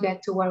to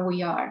get to where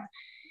we are.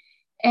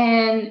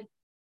 And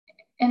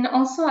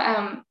also,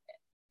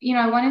 you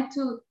know, I wanted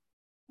to,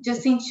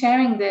 just in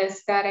sharing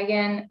this, that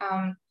again,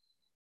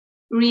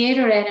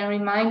 reiterate and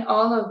remind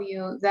all of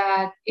you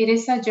that it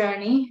is a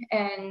journey,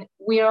 and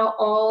we are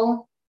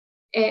all,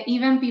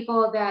 even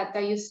people that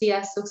you see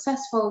as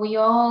successful, we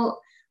all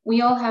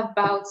have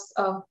bouts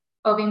of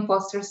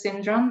imposter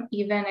syndrome.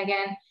 Even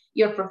again,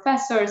 your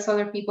professors,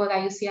 other people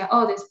that you see,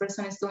 oh, this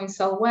person is doing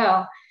so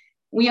well.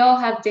 We all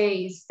have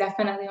days,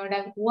 definitely, or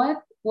like,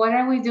 what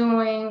are we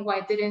doing?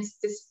 Why didn't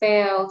this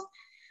fail?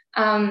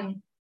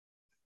 And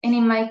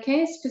in my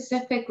case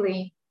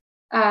specifically,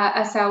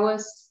 as I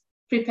was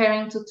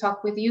preparing to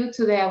talk with you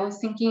today, I was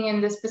thinking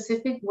in the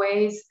specific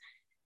ways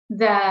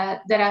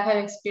that I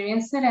have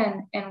experienced it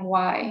and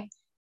why.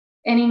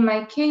 And in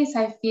my case,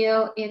 I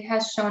feel it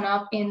has shown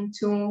up in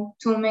two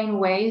main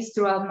ways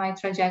throughout my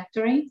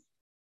trajectory.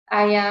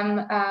 I am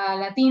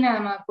Latina,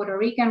 I'm a Puerto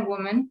Rican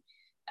woman,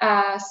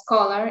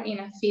 scholar in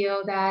a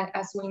field that,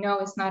 as we know,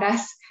 is not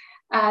as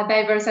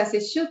diverse as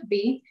it should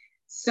be.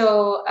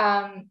 So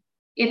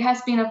it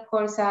has been, of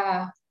course,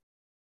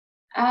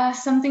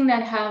 something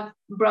that have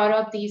brought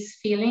up these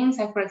feelings.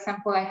 Like, for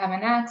example, I have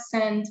an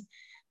accent.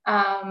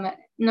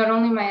 Not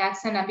only my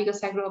accent,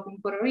 because I grew up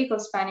in Puerto Rico,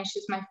 Spanish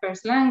is my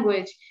first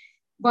language,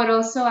 but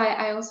also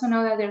I also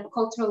know that there are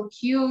cultural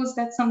cues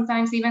that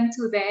sometimes, even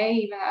today,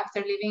 even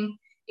after living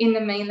in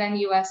the mainland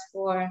US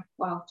for,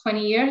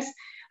 20 years,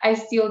 I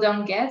still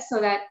don't get.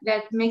 So that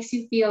makes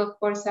you feel, of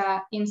course,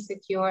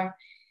 insecure.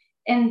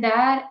 And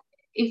that,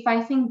 if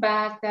I think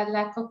back, that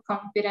lack of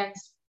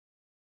confidence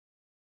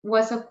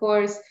was, of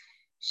course,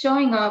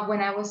 showing up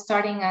when I was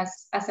starting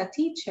as a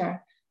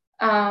teacher.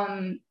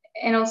 And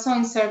also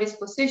in service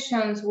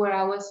positions where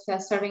I was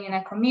serving in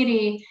a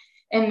committee,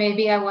 and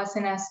maybe I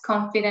wasn't as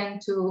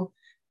confident to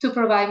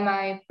provide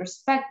my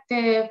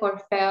perspective, or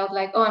felt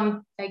like, oh,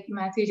 I'm, like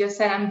Matthew just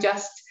said, I'm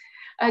just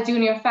a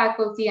junior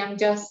faculty, I'm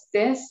just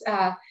this.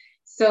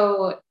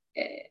 So,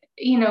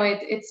 you know,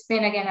 it's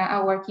been, again,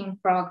 a work in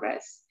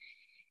progress.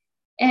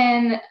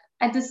 And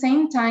at the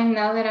same time,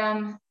 now that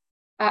I'm,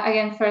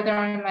 again, further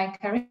on in my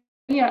career,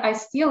 I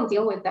still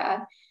deal with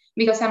that,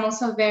 because I'm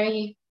also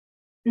very,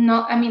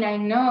 I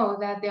know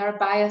that there are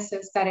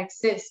biases that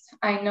exist.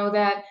 I know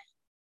that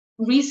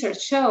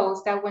research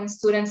shows that when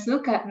students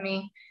look at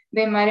me,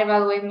 they might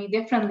evaluate me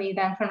differently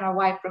than from a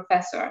white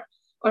professor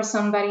or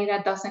somebody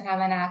that doesn't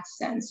have an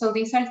accent. So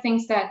these are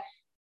things that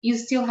you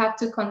still have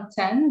to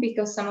contend,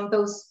 because some of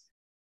those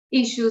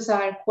issues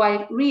are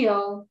quite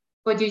real,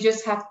 but you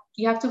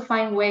have to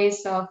find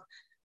ways of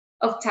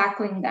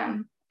tackling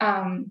them,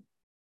 and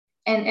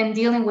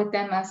dealing with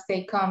them as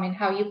they come, and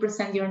how you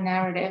present your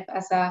narrative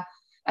as a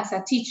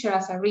teacher,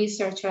 as a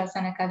researcher, as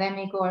an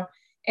academic, or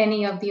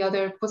any of the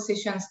other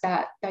positions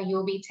that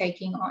you'll be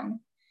taking on.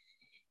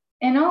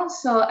 And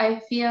also, I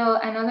feel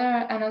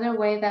another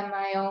way that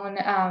my own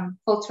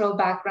cultural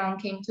background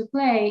came to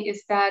play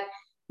is that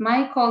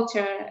my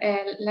culture,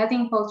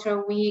 Latin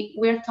culture,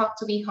 we're taught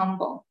to be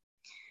humble.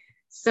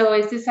 So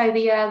it's this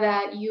idea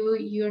that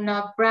you're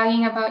not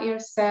bragging about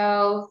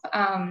yourself.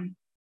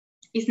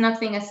 Is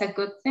nothing as a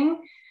good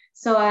thing.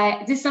 So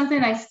this is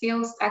something I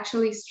still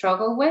actually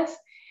struggle with,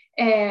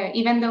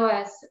 even though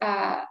as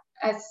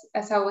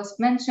I was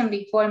mentioned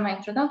before in my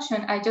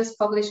introduction, I just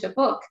published a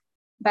book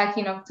back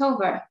in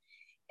October.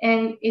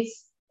 And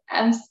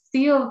I'm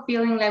still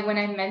feeling like when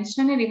I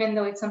mention it, even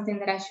though it's something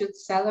that I should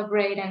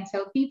celebrate and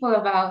tell people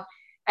about,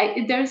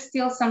 there's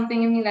still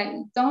something in me like,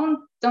 don't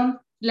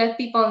let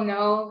people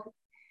know,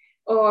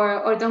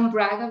 or don't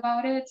brag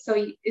about it. So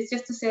it's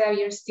just to say that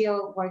you're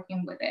still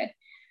working with it.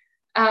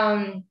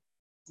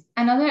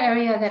 Another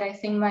area that I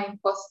think my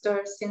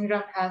imposter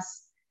syndrome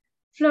has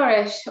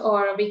flourished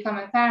or become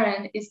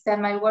apparent is that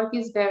my work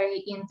is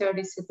very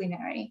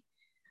interdisciplinary.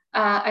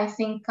 I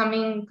think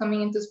coming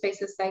into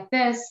spaces like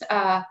this,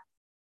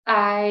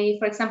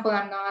 for example,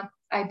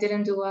 I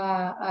didn't do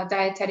a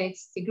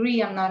dietetics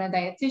degree. I'm not a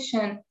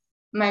dietitian.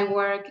 My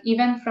work,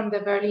 even from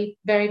the very,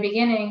 very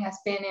beginning, has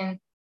been in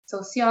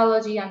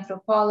sociology,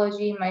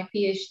 anthropology. My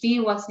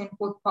PhD was in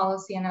food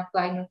policy and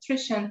applied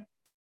nutrition.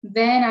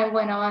 Then I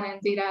went on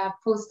and did a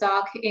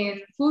postdoc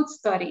in food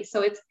studies.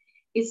 So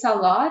it's a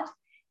lot.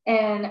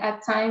 And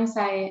at times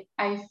I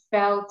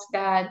felt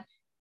that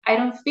I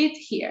don't fit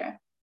here.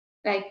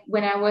 Like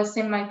when I was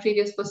in my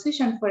previous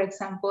position, for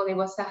example, it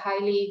was a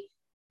highly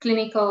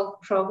clinical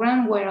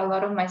program where a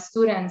lot of my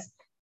students,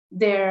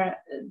 their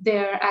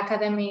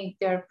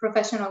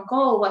professional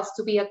goal was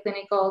to be a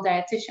clinical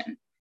dietitian.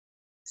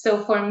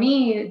 So for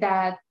me,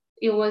 that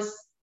it was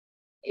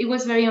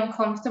very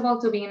uncomfortable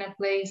to be in a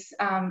place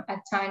at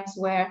times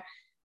where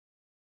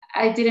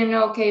I didn't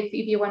know, okay,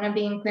 if you want to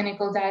be in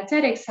clinical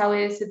dietetics, how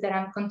is it that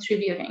I'm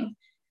contributing?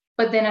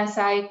 But then as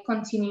I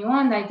continue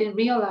on, I did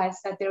realize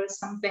that there was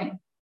something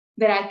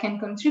that I can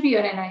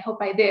contribute, and I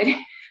hope I did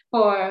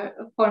for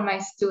my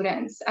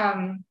students.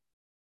 And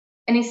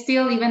it's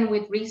still, even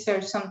with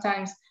research,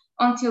 sometimes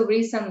until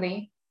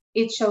recently,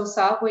 it shows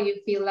up where you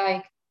feel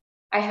like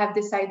I have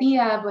this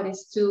idea, but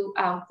it's too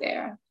out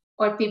there,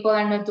 or people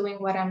are not doing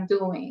what I'm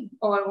doing.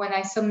 Or when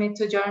I submit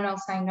to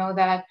journals, I know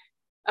that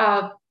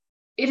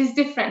it is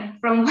different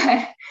from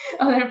what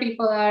other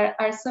people are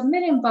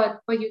submitting, but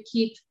you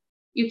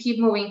keep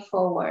moving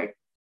forward.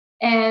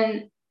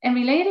 And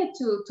related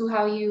to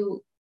how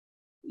you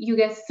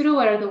get through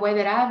it, or the way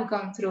that I've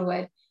gone through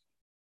it.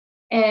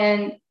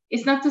 And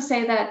it's not to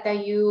say that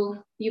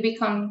you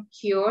become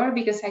cured,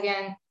 because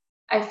again,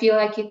 I feel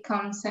like it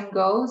comes and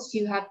goes.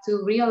 You have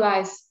to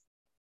realize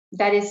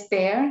that it's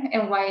there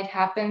and why it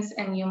happens,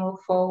 and you move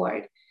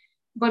forward.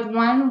 But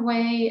one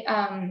way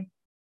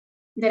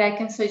that I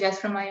can suggest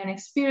from my own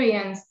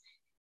experience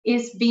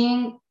is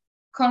being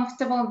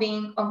comfortable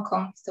being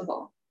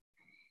uncomfortable,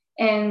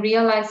 and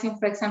realizing,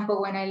 for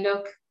example, when I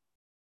look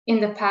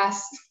in the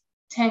past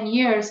 10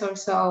 years or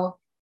so,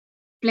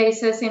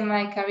 places in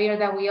my career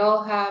that we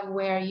all have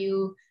where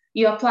you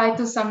apply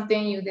to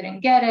something, you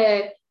didn't get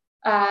it,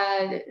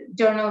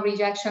 journal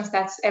rejections,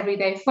 that's every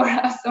day for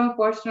us,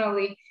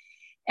 unfortunately.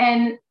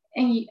 And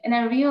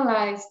I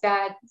realized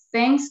that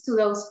thanks to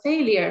those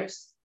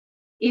failures,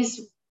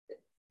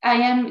 I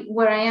am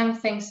where I am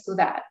thanks to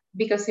that,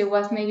 because it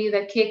was maybe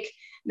the kick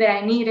that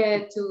I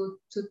needed to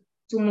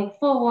move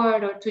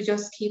forward, or to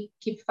just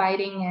keep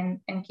fighting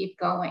and keep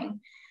going.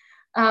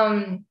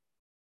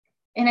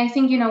 And I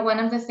think, one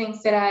of the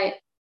things that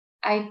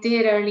I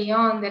did early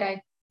on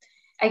that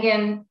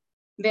again,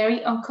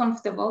 very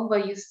uncomfortable,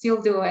 but you still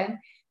do it,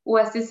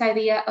 was this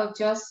idea of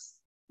just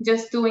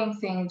doing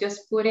things,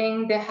 just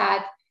putting the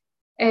hat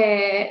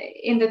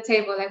in the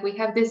table. Like we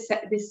have this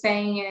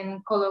saying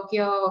in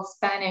colloquial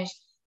Spanish,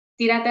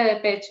 tírate de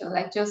pecho,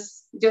 like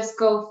just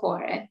go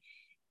for it.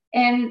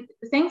 And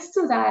thanks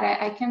to that,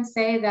 I can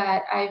say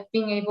that I've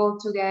been able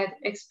to get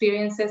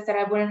experiences that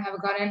I wouldn't have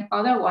gotten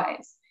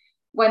otherwise.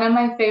 One of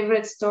my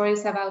favorite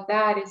stories about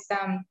that is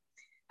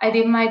I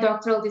did my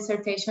doctoral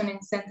dissertation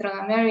in Central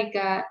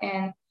America,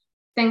 and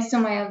thanks to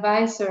my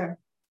advisor,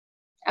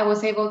 I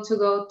was able to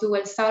go to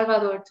El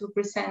Salvador to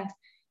present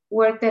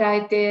work that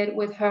I did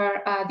with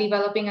her,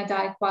 developing a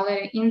diet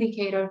quality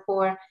indicator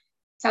for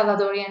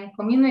Salvadorian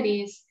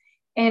communities.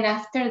 And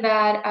after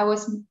that,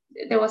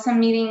 there was a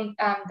meeting,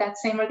 that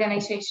same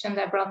organization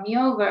that brought me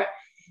over.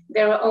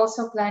 They were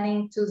also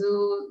planning to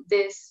do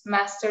this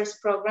master's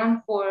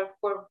program for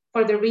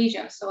the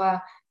region. So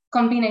a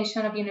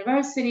combination of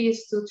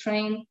universities to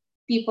train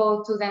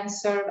people to then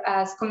serve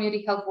as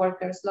community health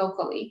workers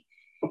locally.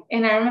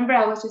 And I remember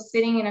I was just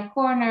sitting in a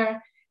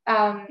corner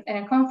in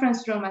a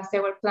conference room as they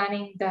were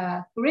planning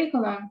the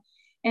curriculum.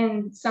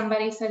 And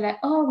somebody said, like,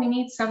 oh, we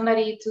need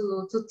somebody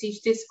to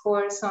teach this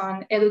course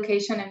on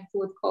education and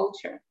food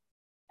culture.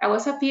 I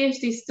was a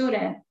PhD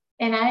student,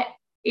 and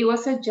it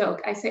was a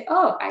joke. I said,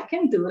 oh, I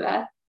can do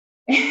that.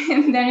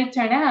 And then it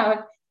turned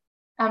out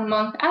a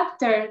month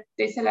after,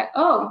 they said, like,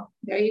 oh,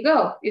 there you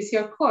go, it's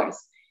your course.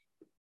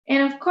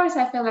 And of course,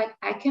 I felt like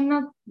I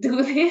cannot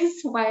do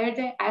this. Why are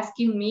they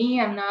asking me?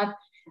 I'm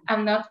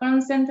not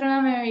from Central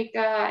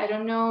America. I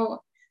don't know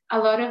a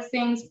lot of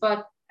things,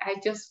 but I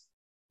just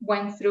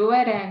went through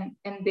it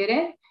and did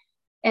it.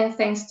 And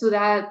thanks to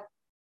that,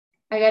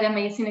 I got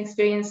amazing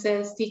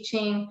experiences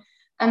teaching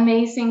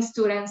amazing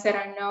students that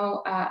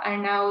are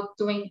now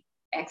doing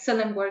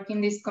excellent work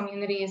in these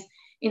communities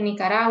in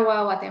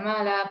Nicaragua,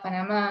 Guatemala,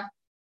 Panama,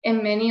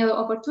 and many other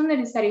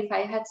opportunities that if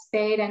I had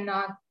stayed and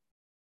not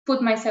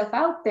put myself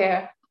out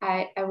there,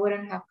 I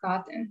wouldn't have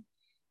gotten.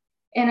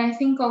 And I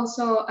think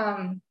also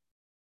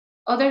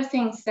other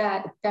things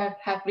that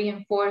have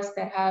reinforced,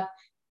 that have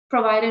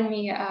provided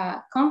me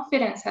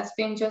confidence, has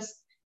been just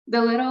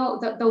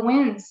the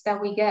wins that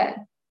we get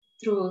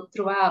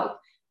throughout.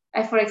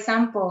 For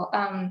example,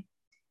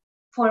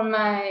 for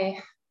I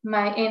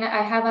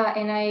have a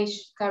NIH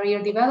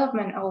Career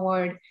Development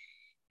Award,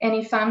 and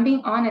if I'm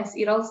being honest,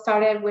 it all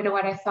started with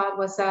what I thought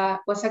was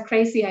a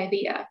crazy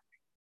idea,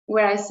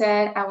 where I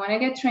said I want to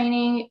get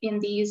training in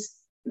these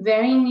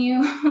very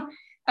new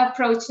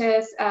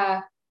approaches,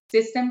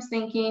 systems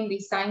thinking,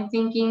 design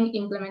thinking,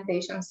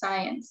 implementation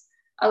science.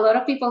 A lot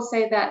of people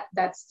say that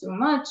that's too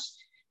much.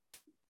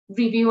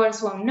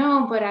 Reviewers won't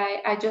know, but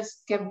I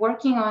just kept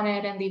working on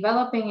it and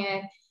developing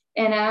it.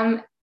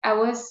 And I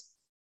was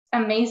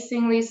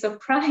amazingly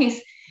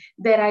surprised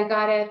that I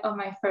got it on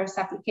my first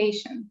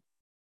application.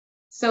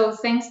 So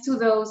thanks to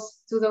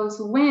those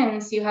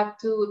wins, you have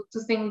to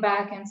think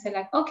back and say,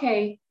 like,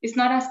 okay, it's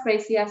not as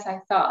crazy as I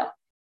thought.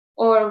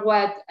 or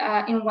what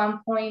in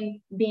one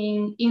point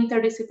being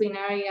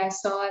interdisciplinary I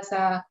saw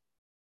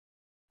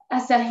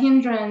as a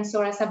hindrance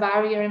or as a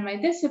barrier in my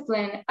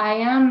discipline, I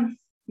am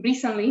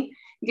recently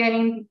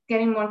getting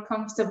more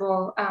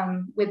comfortable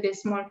with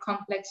this more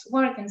complex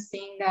work and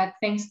seeing that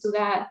thanks to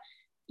that,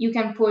 you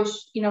can push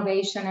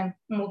innovation and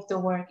move the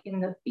work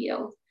in the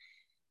field.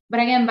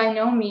 But again, by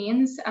no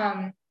means,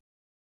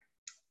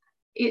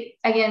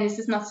 this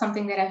is not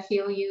something that I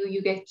feel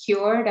you get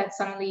cured, that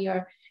suddenly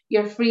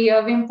you're free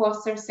of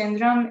imposter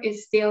syndrome.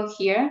 Is still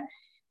here.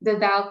 The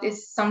doubt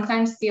is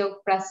sometimes still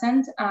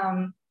present.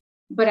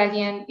 But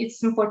again,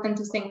 it's important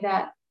to think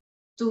that,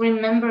 to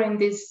remember in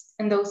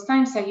those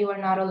times that you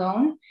are not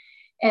alone.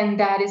 And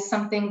that is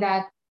something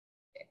that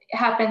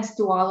happens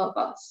to all of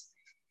us.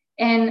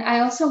 And I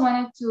also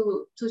wanted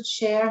to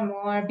share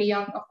more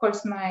beyond, of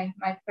course, my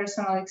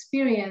personal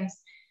experience,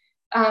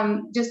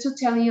 just to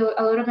tell you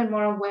a little bit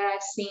more of where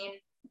I've seen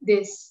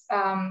this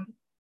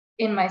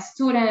in my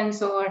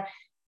students or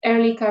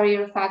early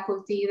career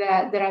faculty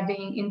that I've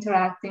been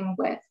interacting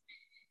with.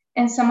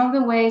 And some of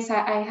the ways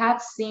I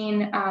have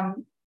seen,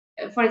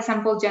 for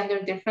example, gender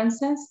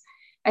differences,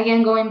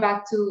 again, going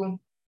back to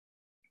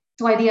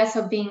ideas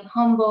of being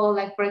humble,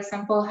 like, for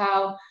example,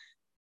 how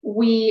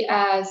we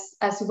as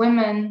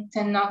women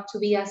tend not to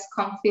be as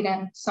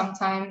confident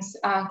sometimes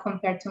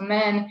compared to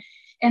men.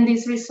 And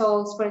this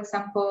results, for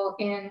example,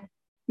 in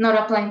not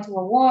applying to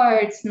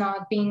awards,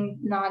 not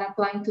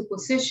applying to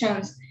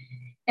positions.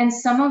 And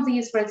some of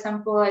these, for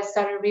example, I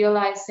started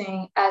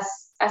realizing as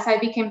I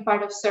became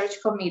part of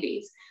search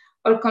committees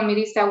or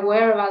committees that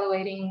were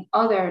evaluating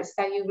others,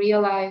 that you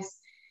realize,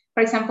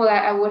 for example,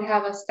 I would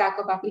have a stack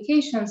of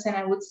applications and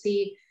I would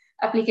see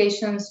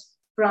applications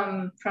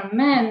from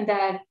men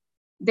that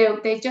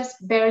they just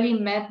barely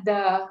met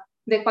the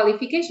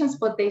qualifications,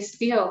 but they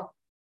still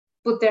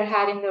put their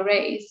hat in the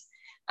race.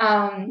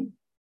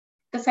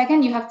 The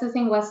second, you have to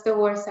think, what's the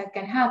worst that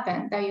can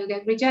happen? That you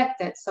get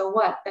rejected. So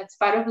what? That's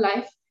part of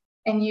life,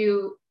 and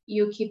you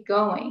keep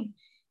going.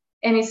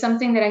 And it's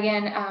something that,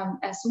 again,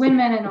 as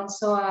women and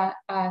also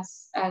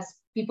as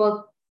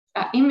people,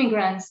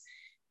 immigrants,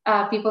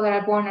 people that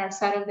are born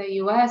outside of the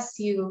U.S.,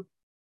 you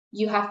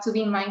have to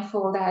be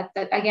mindful that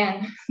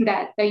again,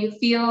 that you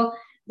feel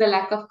the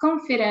lack of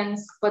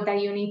confidence, but that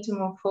you need to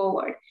move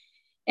forward.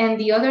 And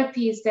the other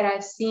piece that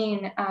I've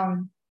seen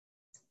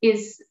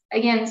is,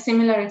 again,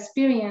 similar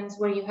experience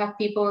where you have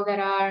people that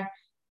are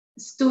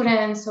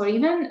students or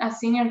even a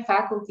senior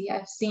faculty.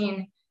 I've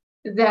seen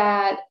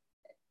that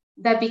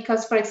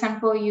because, for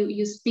example,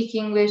 you speak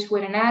English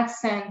with an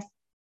accent,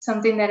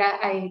 something that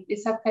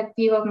it's a pet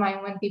peeve of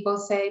mine when people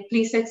say,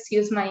 please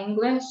excuse my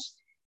English.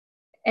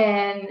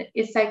 And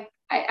it's like,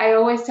 I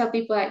always tell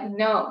people, like,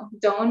 no,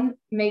 don't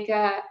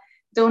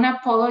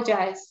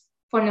apologize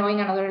for knowing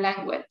another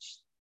language.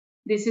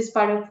 This is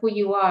part of who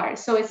you are.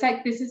 So it's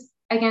like, this is,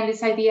 again,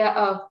 this idea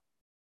of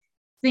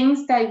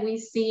things that we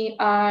see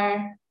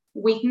are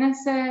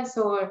weaknesses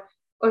or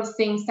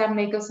things that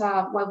make us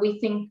what we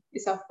think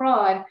is a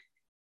fraud.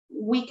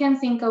 We can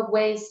think of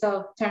ways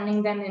of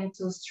turning them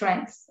into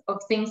strengths,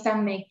 of things that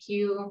make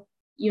you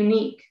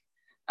unique.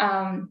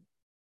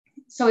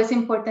 So it's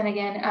important,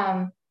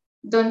 again,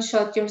 don't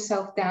shut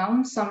yourself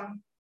down.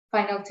 Some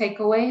final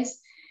takeaways.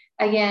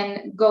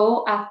 Again,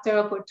 go after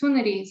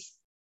opportunities,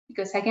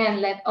 because,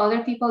 again, let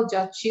other people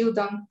judge you.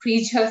 Don't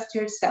prejudge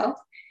yourself.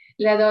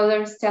 Let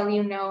others tell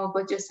you no,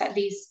 but just at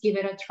least give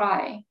it a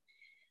try.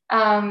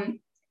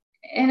 And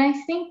I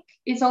think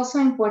it's also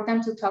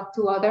important to talk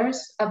to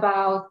others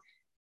about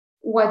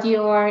what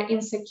you're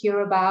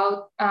insecure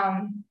about.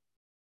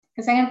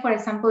 Because, again, for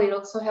example, it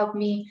also helped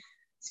me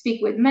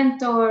speak with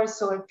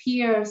mentors or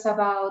peers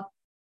about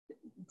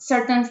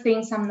certain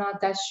things I'm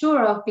not that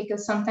sure of,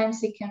 because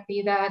sometimes it can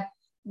be that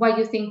what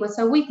you think was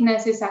a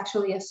weakness is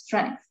actually a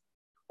strength.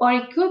 Or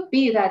it could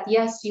be that,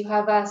 yes, you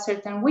have a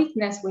certain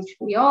weakness, which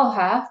we all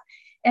have,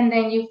 and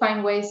then you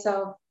find ways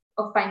of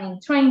finding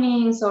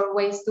trainings or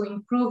ways to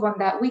improve on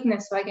that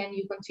weakness. So again,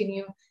 you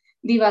continue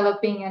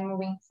developing and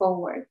moving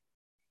forward.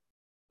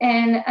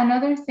 And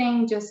another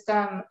thing, just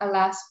a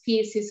last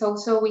piece, is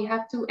also we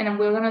have to, and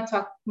we're going to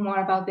talk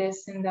more about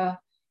this in the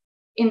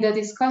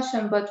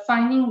discussion, but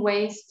finding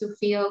ways to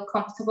feel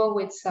comfortable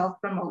with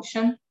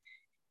self-promotion.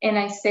 And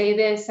I say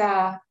this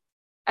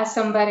as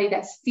somebody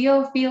that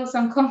still feels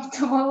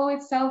uncomfortable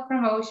with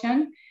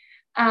self-promotion.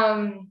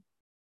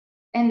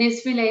 And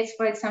this relates,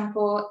 for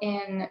example,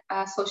 in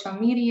social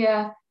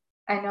media.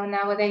 I know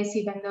nowadays,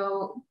 even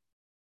though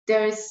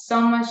there is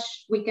so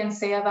much we can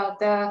say about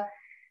the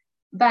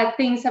bad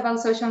things about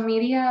social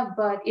media,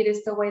 but it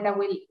is the way that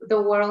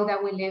the world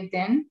that we lived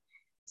in.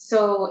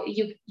 So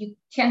you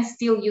can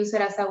still use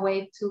it as a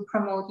way to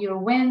promote your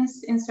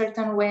wins in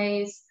certain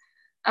ways.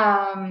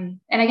 And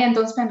again,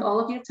 don't spend all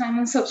of your time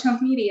on social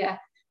media,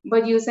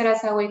 but use it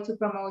as a way to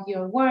promote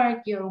your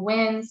work, your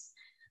wins.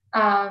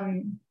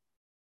 And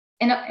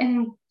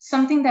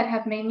something that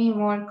have made me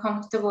more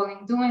comfortable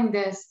in doing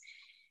this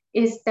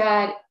is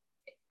that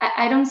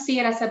I don't see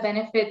it as a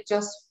benefit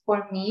just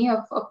for me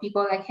of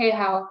people like, hey,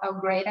 how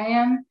great I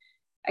am.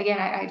 again,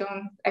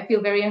 I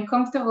feel very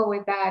uncomfortable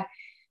with that.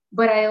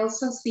 But I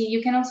also see,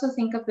 you can also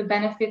think of the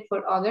benefit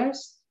for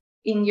others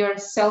in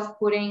yourself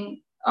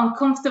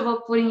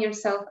uncomfortable putting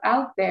yourself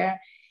out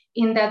there,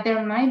 in that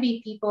there might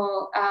be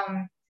people,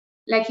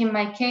 like in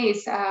my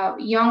case,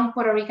 young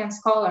Puerto Rican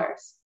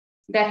scholars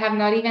that have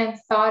not even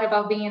thought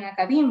about being in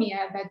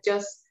academia, that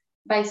just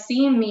by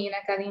seeing me in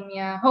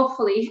academia,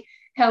 hopefully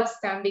helps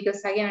them.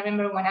 Because again, I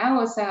remember when I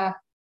was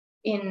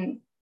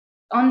in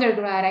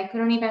undergrad, I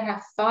couldn't even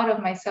have thought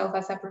of myself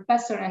as a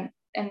professor,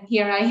 and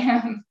here I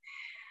am.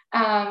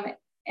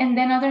 And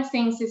then other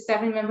things is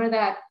that, remember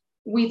that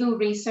we do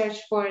research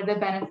for the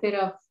benefit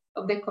of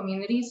the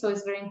community, so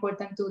it's very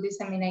important to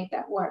disseminate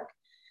that work.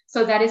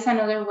 So that is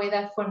another way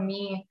that for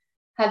me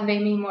had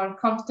made me more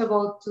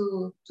comfortable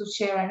to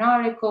share an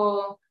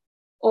article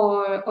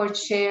or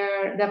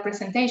share the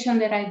presentation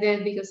that I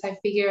did, because I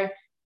figure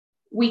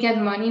we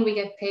get money, we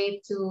get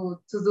paid to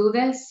do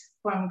this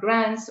from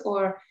grants,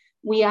 or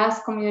we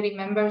ask community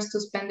members to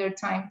spend their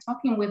time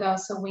talking with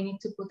us, so we need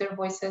to put their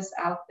voices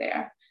out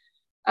there.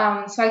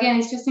 So again,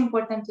 it's just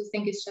important to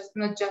think it's just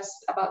not just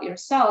about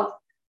yourself,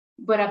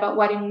 but about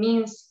what it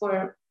means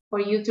for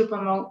you to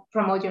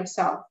promote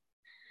yourself.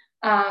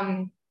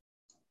 And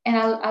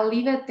I'll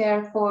leave it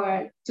there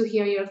to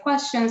hear your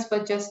questions,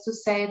 but just to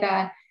say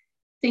that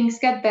things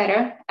get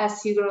better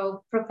as you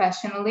grow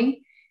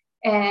professionally,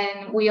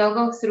 and we all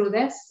go through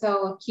this.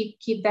 So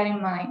keep that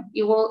in mind.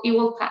 It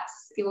will pass.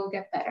 It will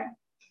get better.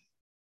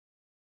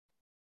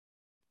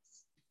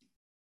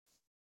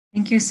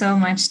 Thank you so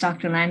much,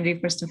 Dr. Landry,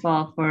 first of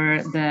all,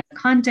 for the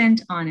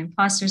content on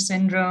imposter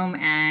syndrome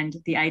and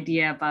the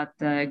idea about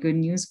the good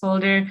news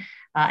folder.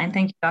 And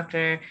thank you,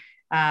 Dr.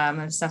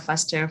 Melissa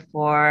Fuster,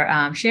 for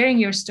sharing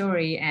your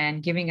story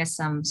and giving us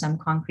some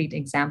concrete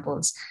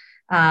examples.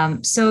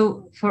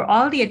 So for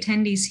all the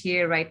attendees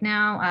here right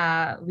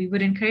now, we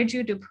would encourage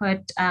you to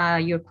put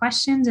your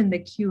questions in the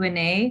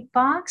Q&A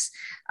box.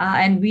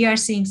 And we are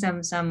seeing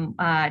some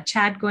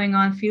chat going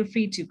on. Feel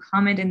free to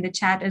comment in the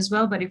chat as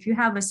well. But if you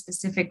have a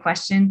specific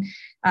question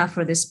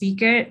for the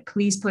speaker,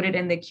 please put it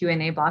in the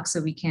Q&A box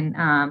so we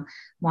can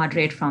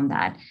moderate from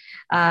that.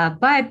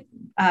 But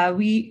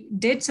we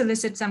did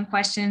solicit some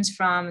questions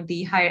from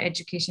the Higher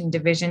Education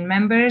Division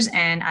members,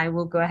 and I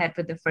will go ahead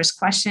with the first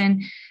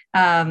question.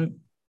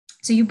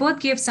 So you both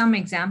gave some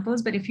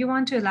examples, but if you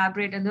want to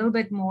elaborate a little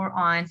bit more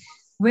on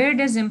where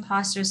does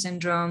imposter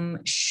syndrome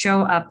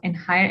show up in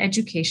higher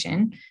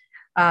education,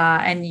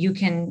 and you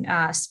can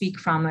speak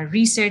from a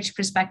research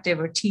perspective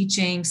or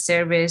teaching,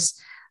 service,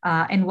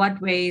 in what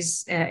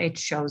ways it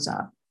shows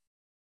up.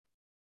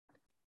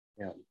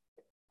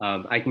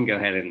 Yeah, I can go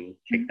ahead and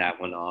kick that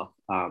one off.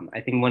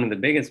 I think one of the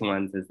biggest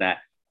ones is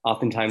that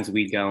oftentimes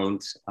we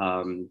don't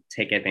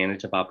take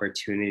advantage of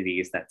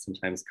opportunities that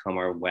sometimes come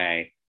our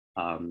way.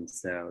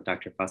 So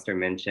Dr. Foster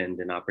mentioned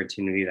an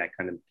opportunity that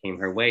kind of came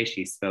her way.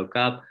 She spoke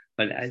up,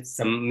 but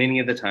many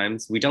of the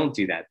times we don't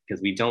do that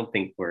because we don't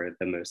think we're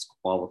the most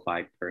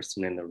qualified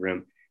person in the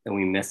room, and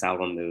we miss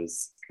out on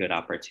those good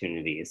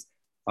opportunities.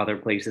 Other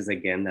places,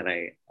 again, that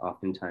I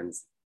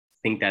oftentimes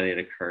think that it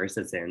occurs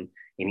is in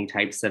any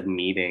types of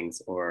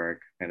meetings or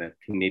kind of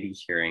committee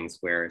hearings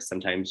where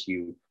sometimes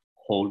you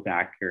hold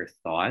back your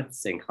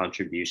thoughts and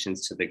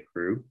contributions to the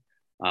group.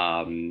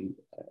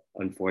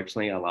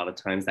 Unfortunately, a lot of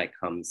times that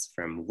comes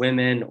from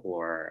women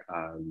or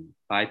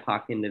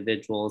BIPOC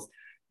individuals,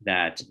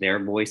 that their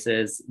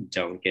voices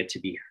don't get to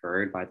be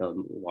heard by the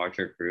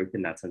larger group.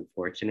 And that's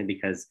unfortunate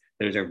because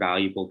those are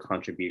valuable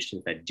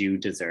contributions that do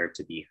deserve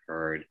to be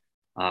heard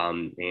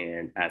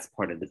and as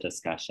part of the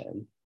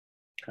discussion.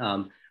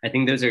 I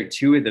think those are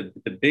two of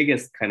the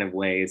biggest kind of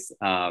ways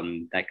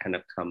that kind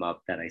of come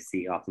up that I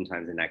see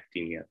oftentimes in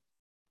academia.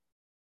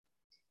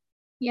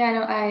 Yeah,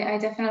 no, I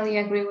definitely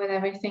agree with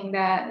everything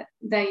that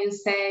you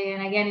say.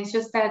 And again, it's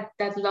just that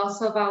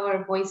loss of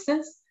our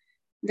voices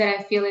that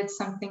I feel it's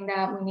something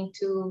that we need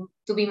to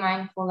be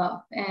mindful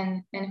of,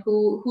 and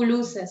who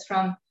loses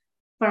from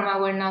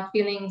our not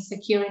feeling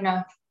secure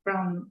enough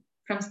from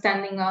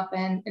standing up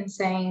and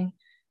saying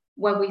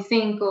what we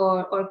think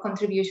or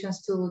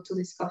contributions to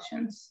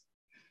discussions.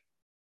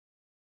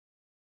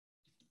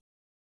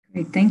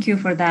 Great, thank you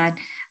for that.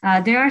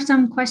 There are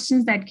some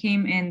questions that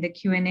came in the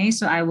Q&A,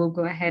 so I will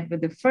go ahead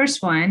with the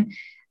first one,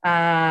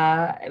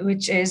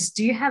 which is,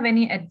 do you have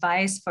any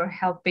advice for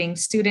helping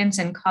students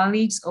and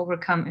colleagues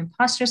overcome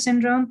imposter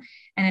syndrome?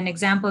 And an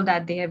example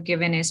that they have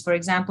given is, for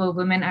example,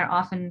 women are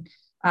often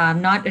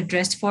not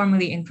addressed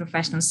formally in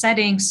professional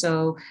settings,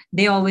 so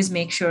they always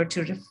make sure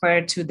to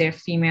refer to their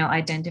female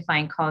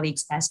identifying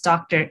colleagues as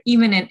doctor,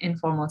 even in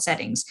informal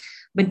settings.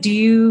 But do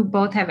you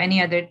both have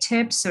any other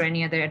tips or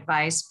any other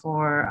advice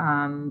for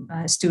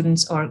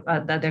students or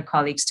the other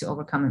colleagues to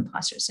overcome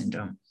imposter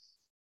syndrome?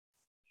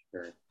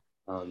 Sure.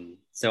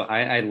 So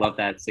I love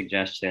that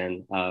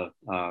suggestion of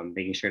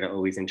making sure to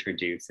always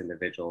introduce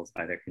individuals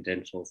by their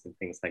credentials and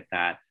things like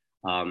that.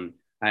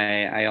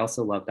 I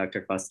also love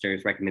Dr.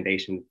 Fuster's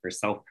recommendation for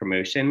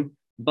self-promotion,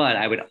 but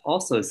I would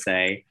also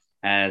say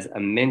as a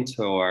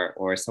mentor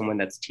or someone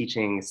that's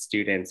teaching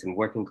students and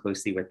working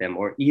closely with them,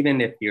 or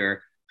even if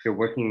you're you're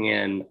working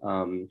in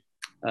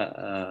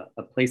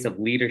a place of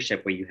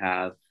leadership where you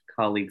have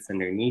colleagues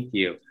underneath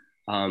you,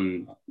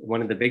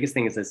 one of the biggest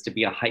things is to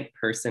be a hype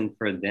person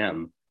for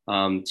them,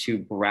 to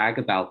brag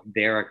about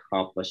their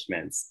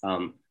accomplishments.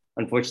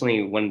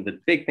 Unfortunately, one of the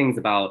big things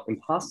about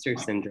imposter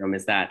syndrome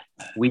is that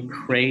we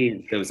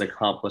crave those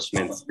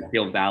accomplishments to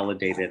feel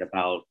validated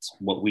about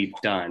what we've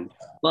done,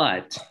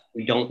 but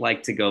we don't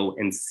like to go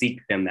and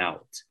seek them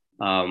out.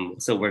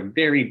 So we're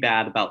very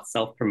bad about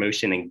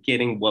self-promotion and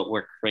getting what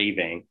we're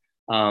craving.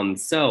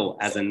 So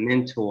as a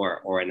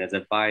mentor or an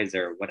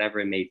advisor, whatever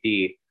it may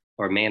be,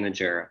 or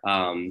manager,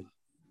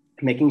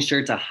 making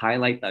sure to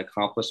highlight the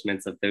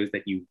accomplishments of those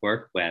that you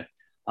work with,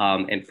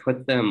 and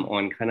put them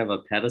on kind of a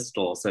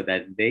pedestal so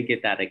that they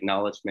get that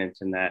acknowledgement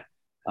and that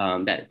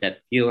that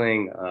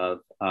feeling of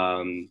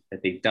that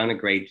they've done a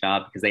great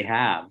job, because they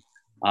have,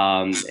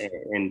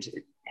 and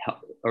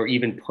or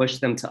even push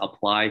them to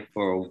apply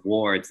for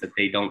awards that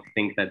they don't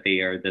think that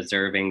they are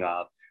deserving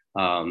of.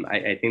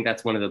 I think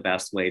that's one of the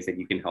best ways that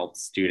you can help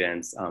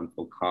students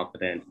feel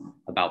confident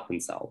about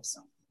themselves.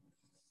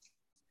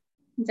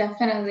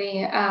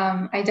 Definitely.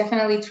 I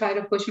definitely try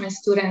to push my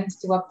students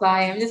to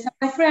apply. I'm just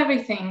apply for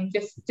everything,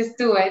 just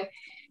do it.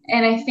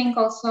 And I think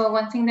also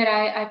one thing that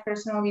I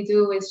personally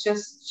do is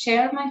just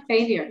share my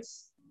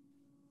failures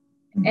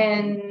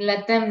and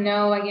let them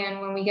know,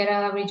 again, when we get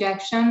a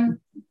rejection,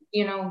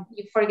 you know,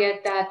 you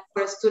forget that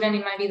for a student,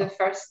 it might be the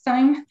first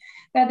time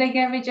that they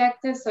get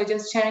rejected. So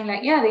just sharing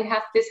like, yeah,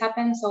 this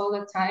happens all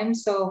the time.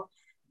 So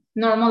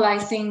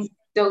normalizing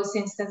those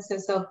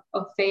instances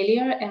of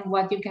failure and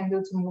what you can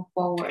do to move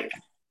forward.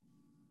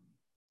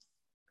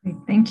 Great.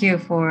 Thank you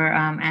for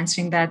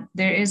answering that.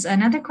 There is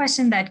another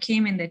question that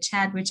came in the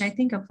chat, which I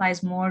think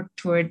applies more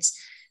towards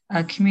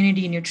a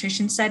community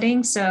nutrition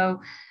setting.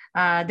 So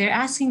they're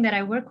asking that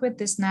I work with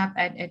the SNEB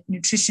at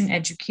nutrition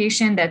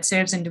education that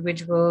serves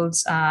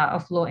individuals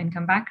of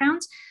low-income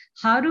backgrounds.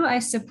 How do I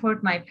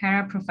support my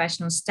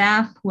paraprofessional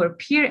staff who are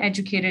peer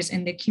educators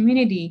in the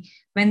community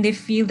when they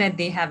feel that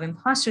they have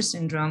imposter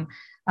syndrome?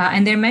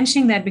 And they're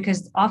mentioning that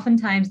because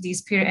oftentimes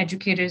these peer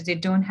educators, they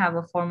don't have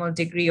a formal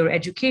degree or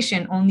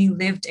education, only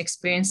lived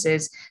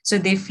experiences. So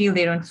they feel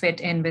they don't fit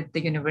in with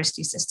the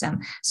university system.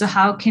 So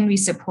how can we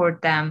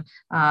support them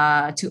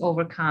to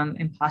overcome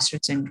imposter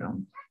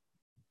syndrome?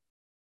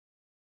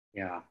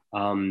 Yeah,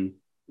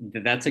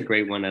 that's a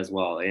great one as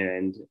well.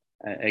 And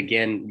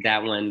again,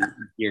 that one,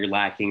 you're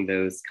lacking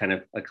those kind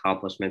of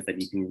accomplishments that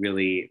you can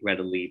really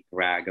readily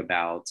brag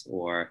about,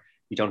 or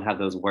you don't have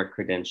those work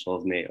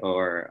credentials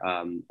or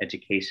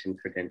education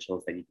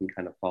credentials that you can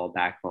kind of fall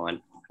back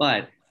on.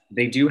 But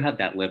they do have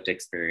that lived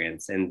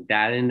experience, and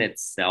that in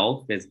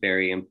itself is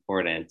very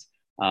important.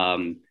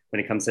 When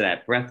it comes to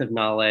that breadth of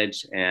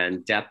knowledge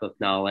and depth of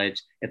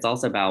knowledge, it's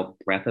also about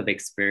breadth of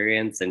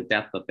experience and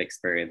depth of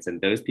experience. And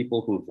those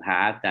people who've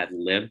had that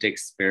lived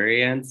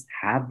experience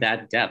have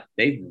that depth.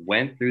 They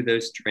went through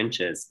those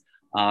trenches.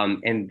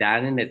 And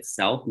that in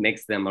itself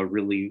makes them a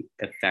really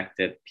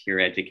effective peer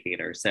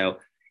educator. So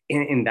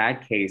in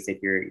that case, if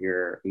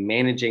you're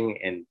managing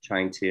and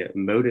trying to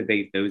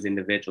motivate those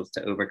individuals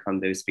to overcome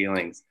those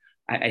feelings,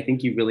 I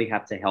think you really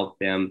have to help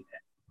them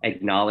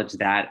acknowledge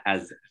that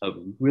as a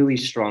really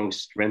strong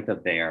strength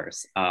of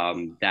theirs,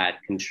 that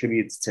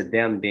contributes to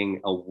them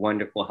being a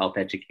wonderful health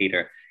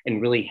educator,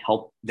 and really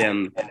help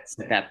them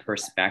set that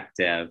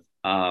perspective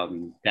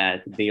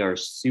that they are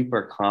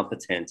super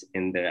competent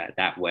in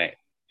that way.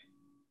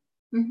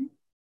 Mm-hmm.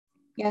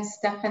 Yes,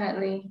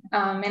 definitely.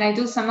 And I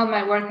do, some of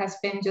my work has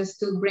been just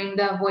to bring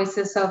the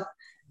voices of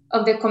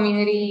the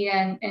community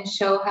and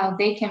show how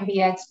they can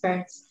be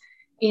experts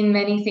in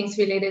many things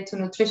related to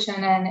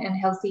nutrition and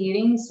healthy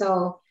eating.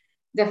 So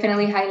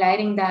definitely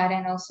highlighting that,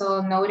 and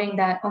also noting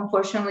that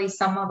unfortunately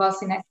some of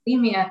us in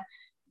academia,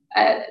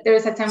 there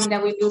is a time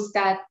that we lose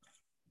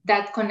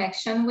that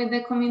connection with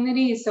the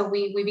community. So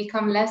we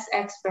become less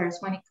experts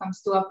when it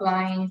comes to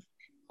applying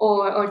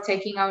or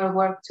taking our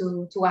work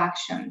to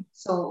action.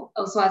 So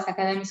also as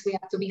academics, we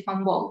have to be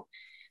humble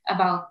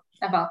about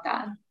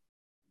that.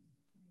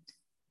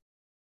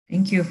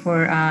 Thank you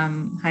for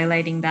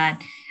highlighting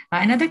that.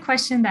 Another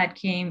question that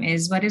came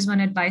is, what is one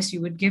advice you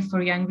would give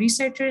for young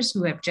researchers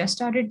who have just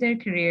started their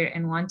career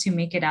and want to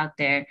make it out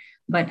there,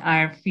 but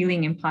are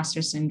feeling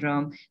imposter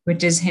syndrome,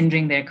 which is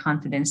hindering their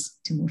confidence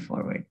to move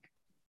forward?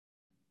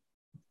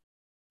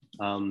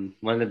 One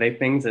of the big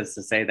things is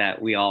to say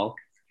that we all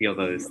feel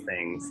those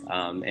things.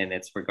 And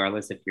it's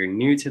regardless if you're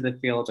new to the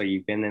field or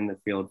you've been in the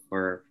field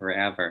for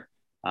forever.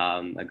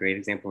 A great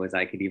example is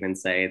I could even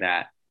say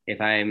that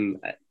if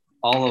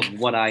all of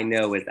what I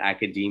know is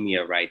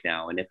academia right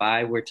now, and if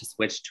I were to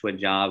switch to a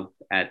job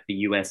at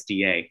the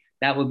USDA,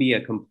 that would be a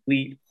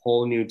complete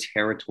whole new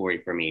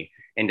territory for me.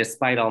 And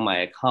despite all my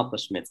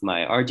accomplishments,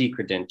 my RD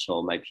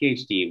credential, my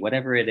PhD,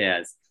 whatever it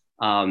is,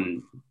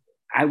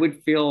 I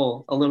would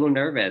feel a little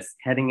nervous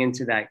heading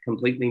into that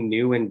completely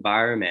new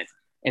environment.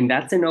 And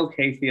that's an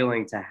okay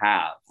feeling to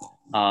have.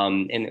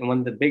 And one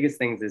of the biggest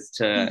things is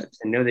to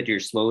know that you're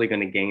slowly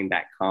going to gain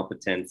that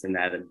competence and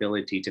that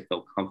ability to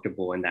feel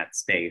comfortable in that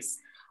space.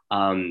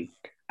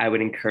 I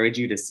would encourage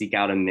you to seek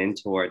out a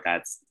mentor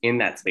that's in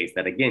that space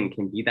that, again,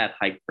 can be that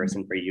hype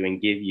person for you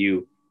and give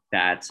you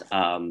that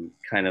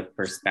kind of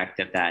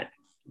perspective that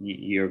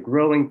you're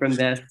growing from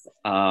this,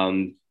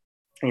 and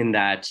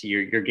that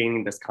you're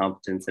gaining this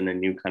competence in a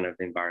new kind of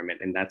environment.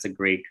 And that's a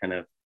great kind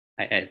of,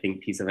 I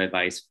think, piece of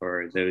advice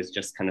for those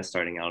just kind of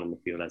starting out in the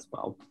field as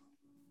well.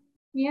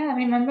 Yeah,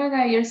 remember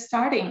that you're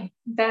starting,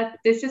 that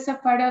this is a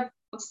part of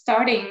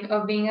starting,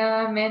 of being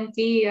a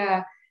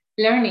mentee,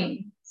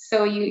 learning.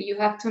 So you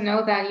have to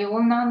know that you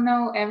will not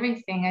know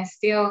everything. I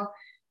still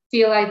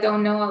feel I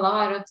don't know a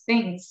lot of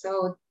things.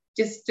 So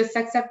just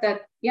accept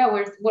that, yeah,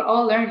 we're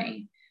all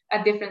learning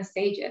at different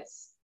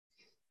stages.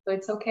 So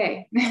it's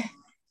okay.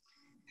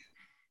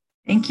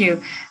 Thank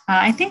you.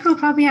 I think we'll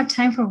probably have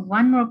time for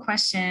one more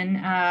question,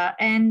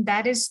 and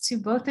that is to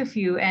both of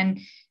you. And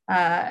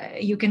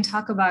you can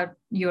talk about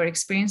your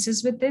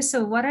experiences with this.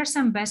 So what are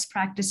some best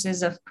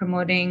practices of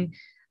promoting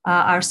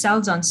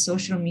ourselves on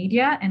social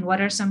media? And what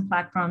are some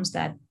platforms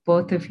that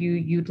both of you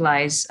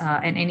utilize,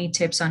 and any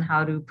tips on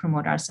how to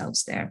promote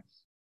ourselves there?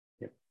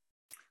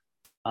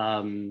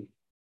 I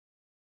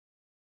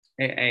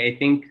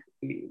think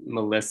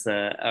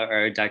Melissa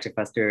or Dr.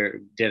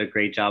 Foster did a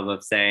great job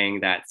of saying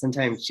that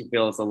sometimes she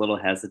feels a little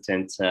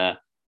hesitant to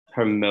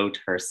promote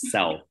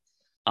herself.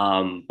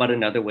 But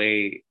another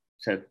way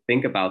to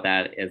think about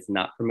that is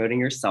not promoting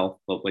yourself,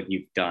 but what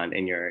you've done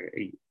and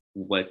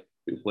what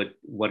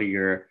are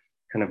your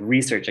kind of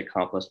research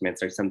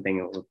accomplishments or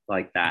something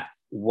like that.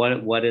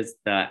 What is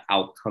the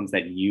outcomes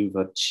that you've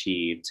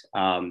achieved?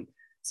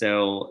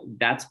 So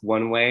that's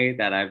one way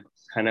that I've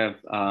kind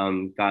of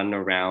gotten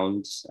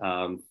around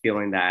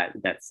feeling that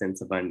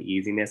sense of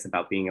uneasiness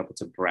about being able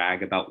to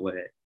brag about what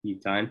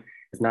you've done.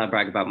 It's not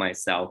brag about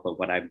myself, but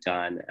what I've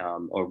done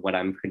or what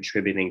I'm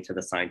contributing to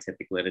the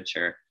scientific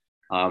literature.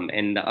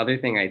 And the other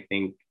thing I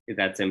think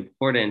that's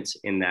important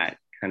in that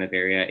kind of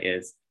area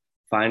is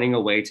finding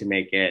a way to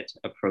make it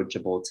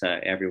approachable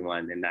to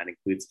everyone. And that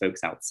includes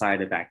folks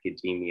outside of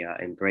academia,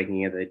 and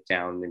breaking it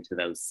down into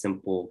those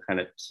simple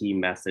kind of key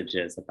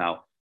messages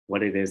about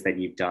what it is that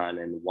you've done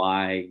and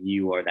why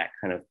you are that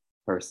kind of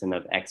person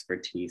of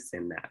expertise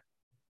in that.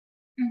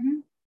 Mm-hmm.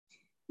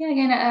 Yeah,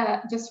 again,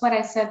 just what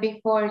I said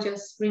before,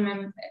 just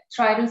remember,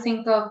 try to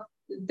think of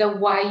the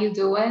why you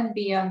do it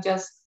beyond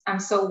just, I'm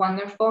so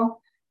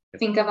wonderful.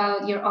 Think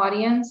about your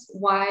audience,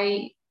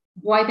 why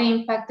the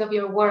impact of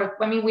your work.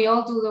 I mean, we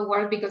all do the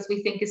work because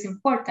we think it's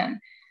important.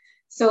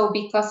 So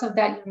because of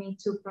that, you need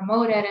to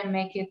promote it and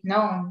make it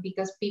known,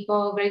 because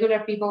regular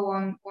people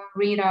won't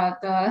read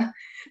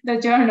the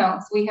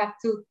journals. We have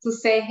to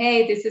say,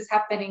 hey, this is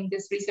happening,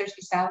 this research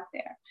is out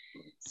there.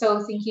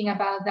 So thinking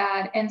about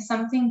that. And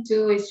something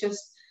too is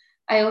just,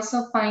 I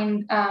also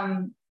find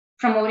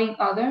promoting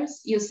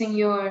others, using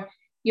your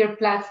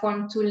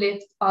platform to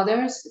lift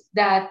others,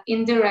 that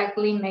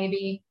indirectly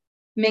maybe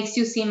makes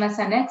you seem as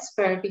an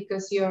expert,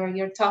 because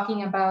you're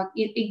talking about,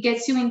 it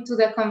gets you into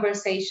the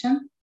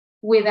conversation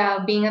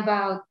without being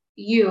about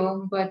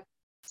you, but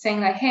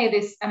saying like, hey,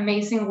 this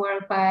amazing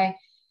work by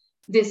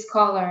this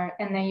scholar.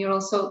 And then you're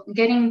also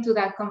getting into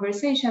that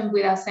conversation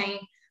without saying,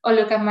 oh,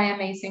 look at my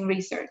amazing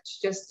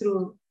research, just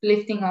through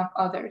lifting up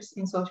others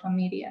in social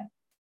media.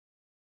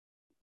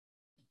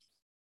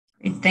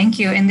 Thank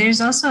you. And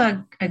there's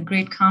also a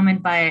great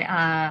comment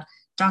by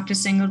Dr.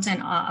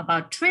 Singleton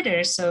about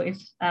Twitter. So if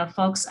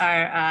folks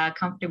are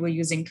comfortable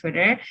using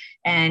Twitter,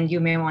 and you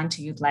may want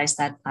to utilize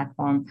that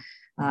platform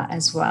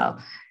as well.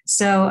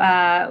 So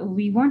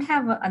we won't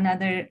have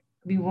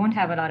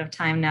a lot of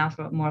time now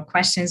for more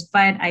questions,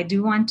 but I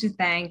do want to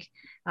thank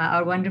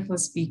our wonderful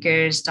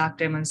speakers,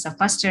 Dr. Melissa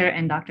Foster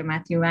and Dr.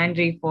 Matthew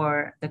Landry,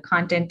 for the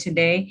content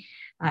today.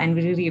 And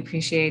we really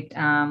appreciate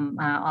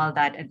all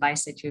that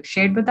advice that you've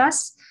shared with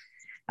us.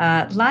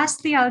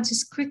 Lastly, I'll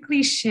just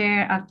quickly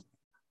share a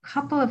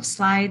couple of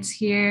slides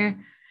here.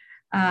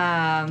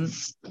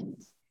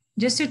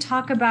 Just to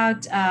talk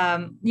about,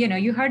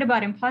 you heard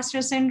about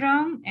imposter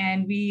syndrome,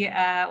 and we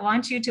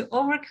want you to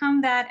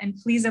overcome that, and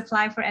please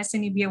apply for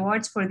SNEB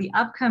awards for the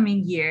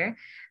upcoming year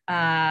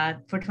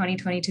for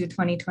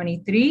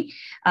 2022-2023.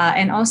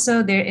 And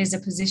also there is a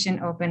position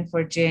open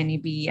for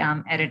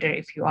JNEB editor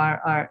if you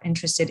are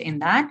interested in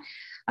that.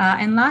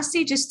 And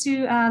lastly, just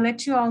to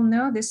let you all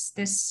know, this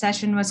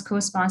session was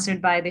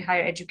co-sponsored by the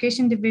Higher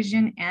Education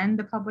Division and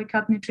the Public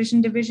Health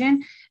Nutrition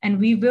Division, and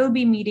we will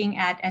be meeting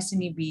at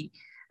SNEB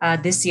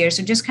this year.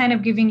 So just kind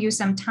of giving you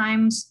some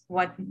times,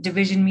 what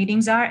division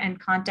meetings are, and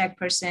contact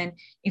person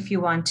if you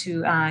want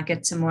to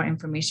get some more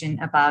information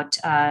about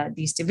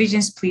these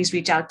divisions. Please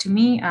reach out to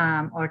me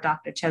or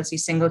Dr. Chelsea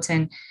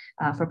Singleton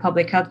for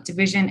Public Health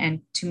Division,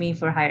 and to me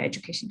for Higher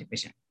Education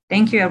Division.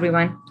 Thank you,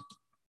 everyone.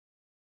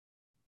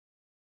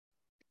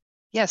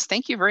 Yes,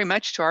 thank you very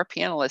much to our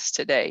panelists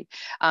today.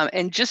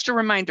 And just a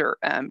reminder,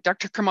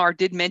 Dr. Kumar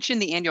did mention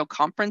the annual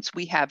conference.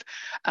 We have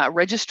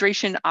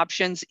registration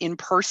options in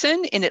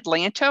person in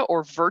Atlanta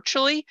or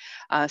virtually.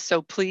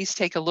 So please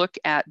take a look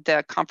at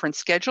the conference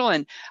schedule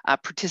and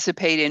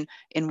participate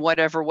in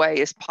whatever way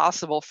is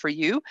possible for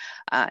you.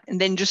 And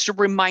then just a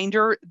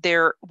reminder,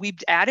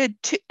 we've added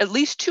at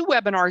least 2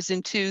 webinars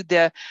into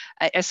the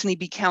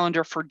SNEB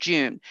calendar for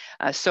June.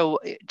 So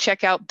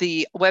check out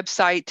the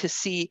website to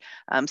see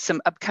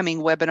some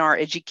upcoming webinar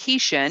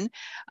education.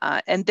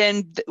 And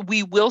then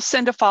we will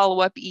send a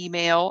follow-up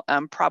email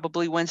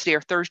probably Wednesday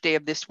or Thursday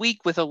of this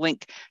week with a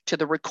link to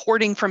the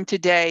recording from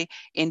today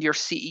and your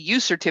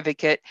CEU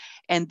certificate.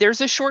 And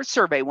there's a short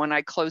survey when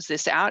I close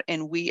this out,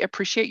 and we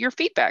appreciate your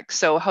feedback.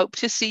 So hope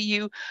to see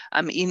you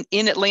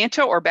in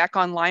Atlanta or back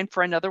online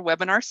for another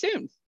webinar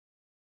soon.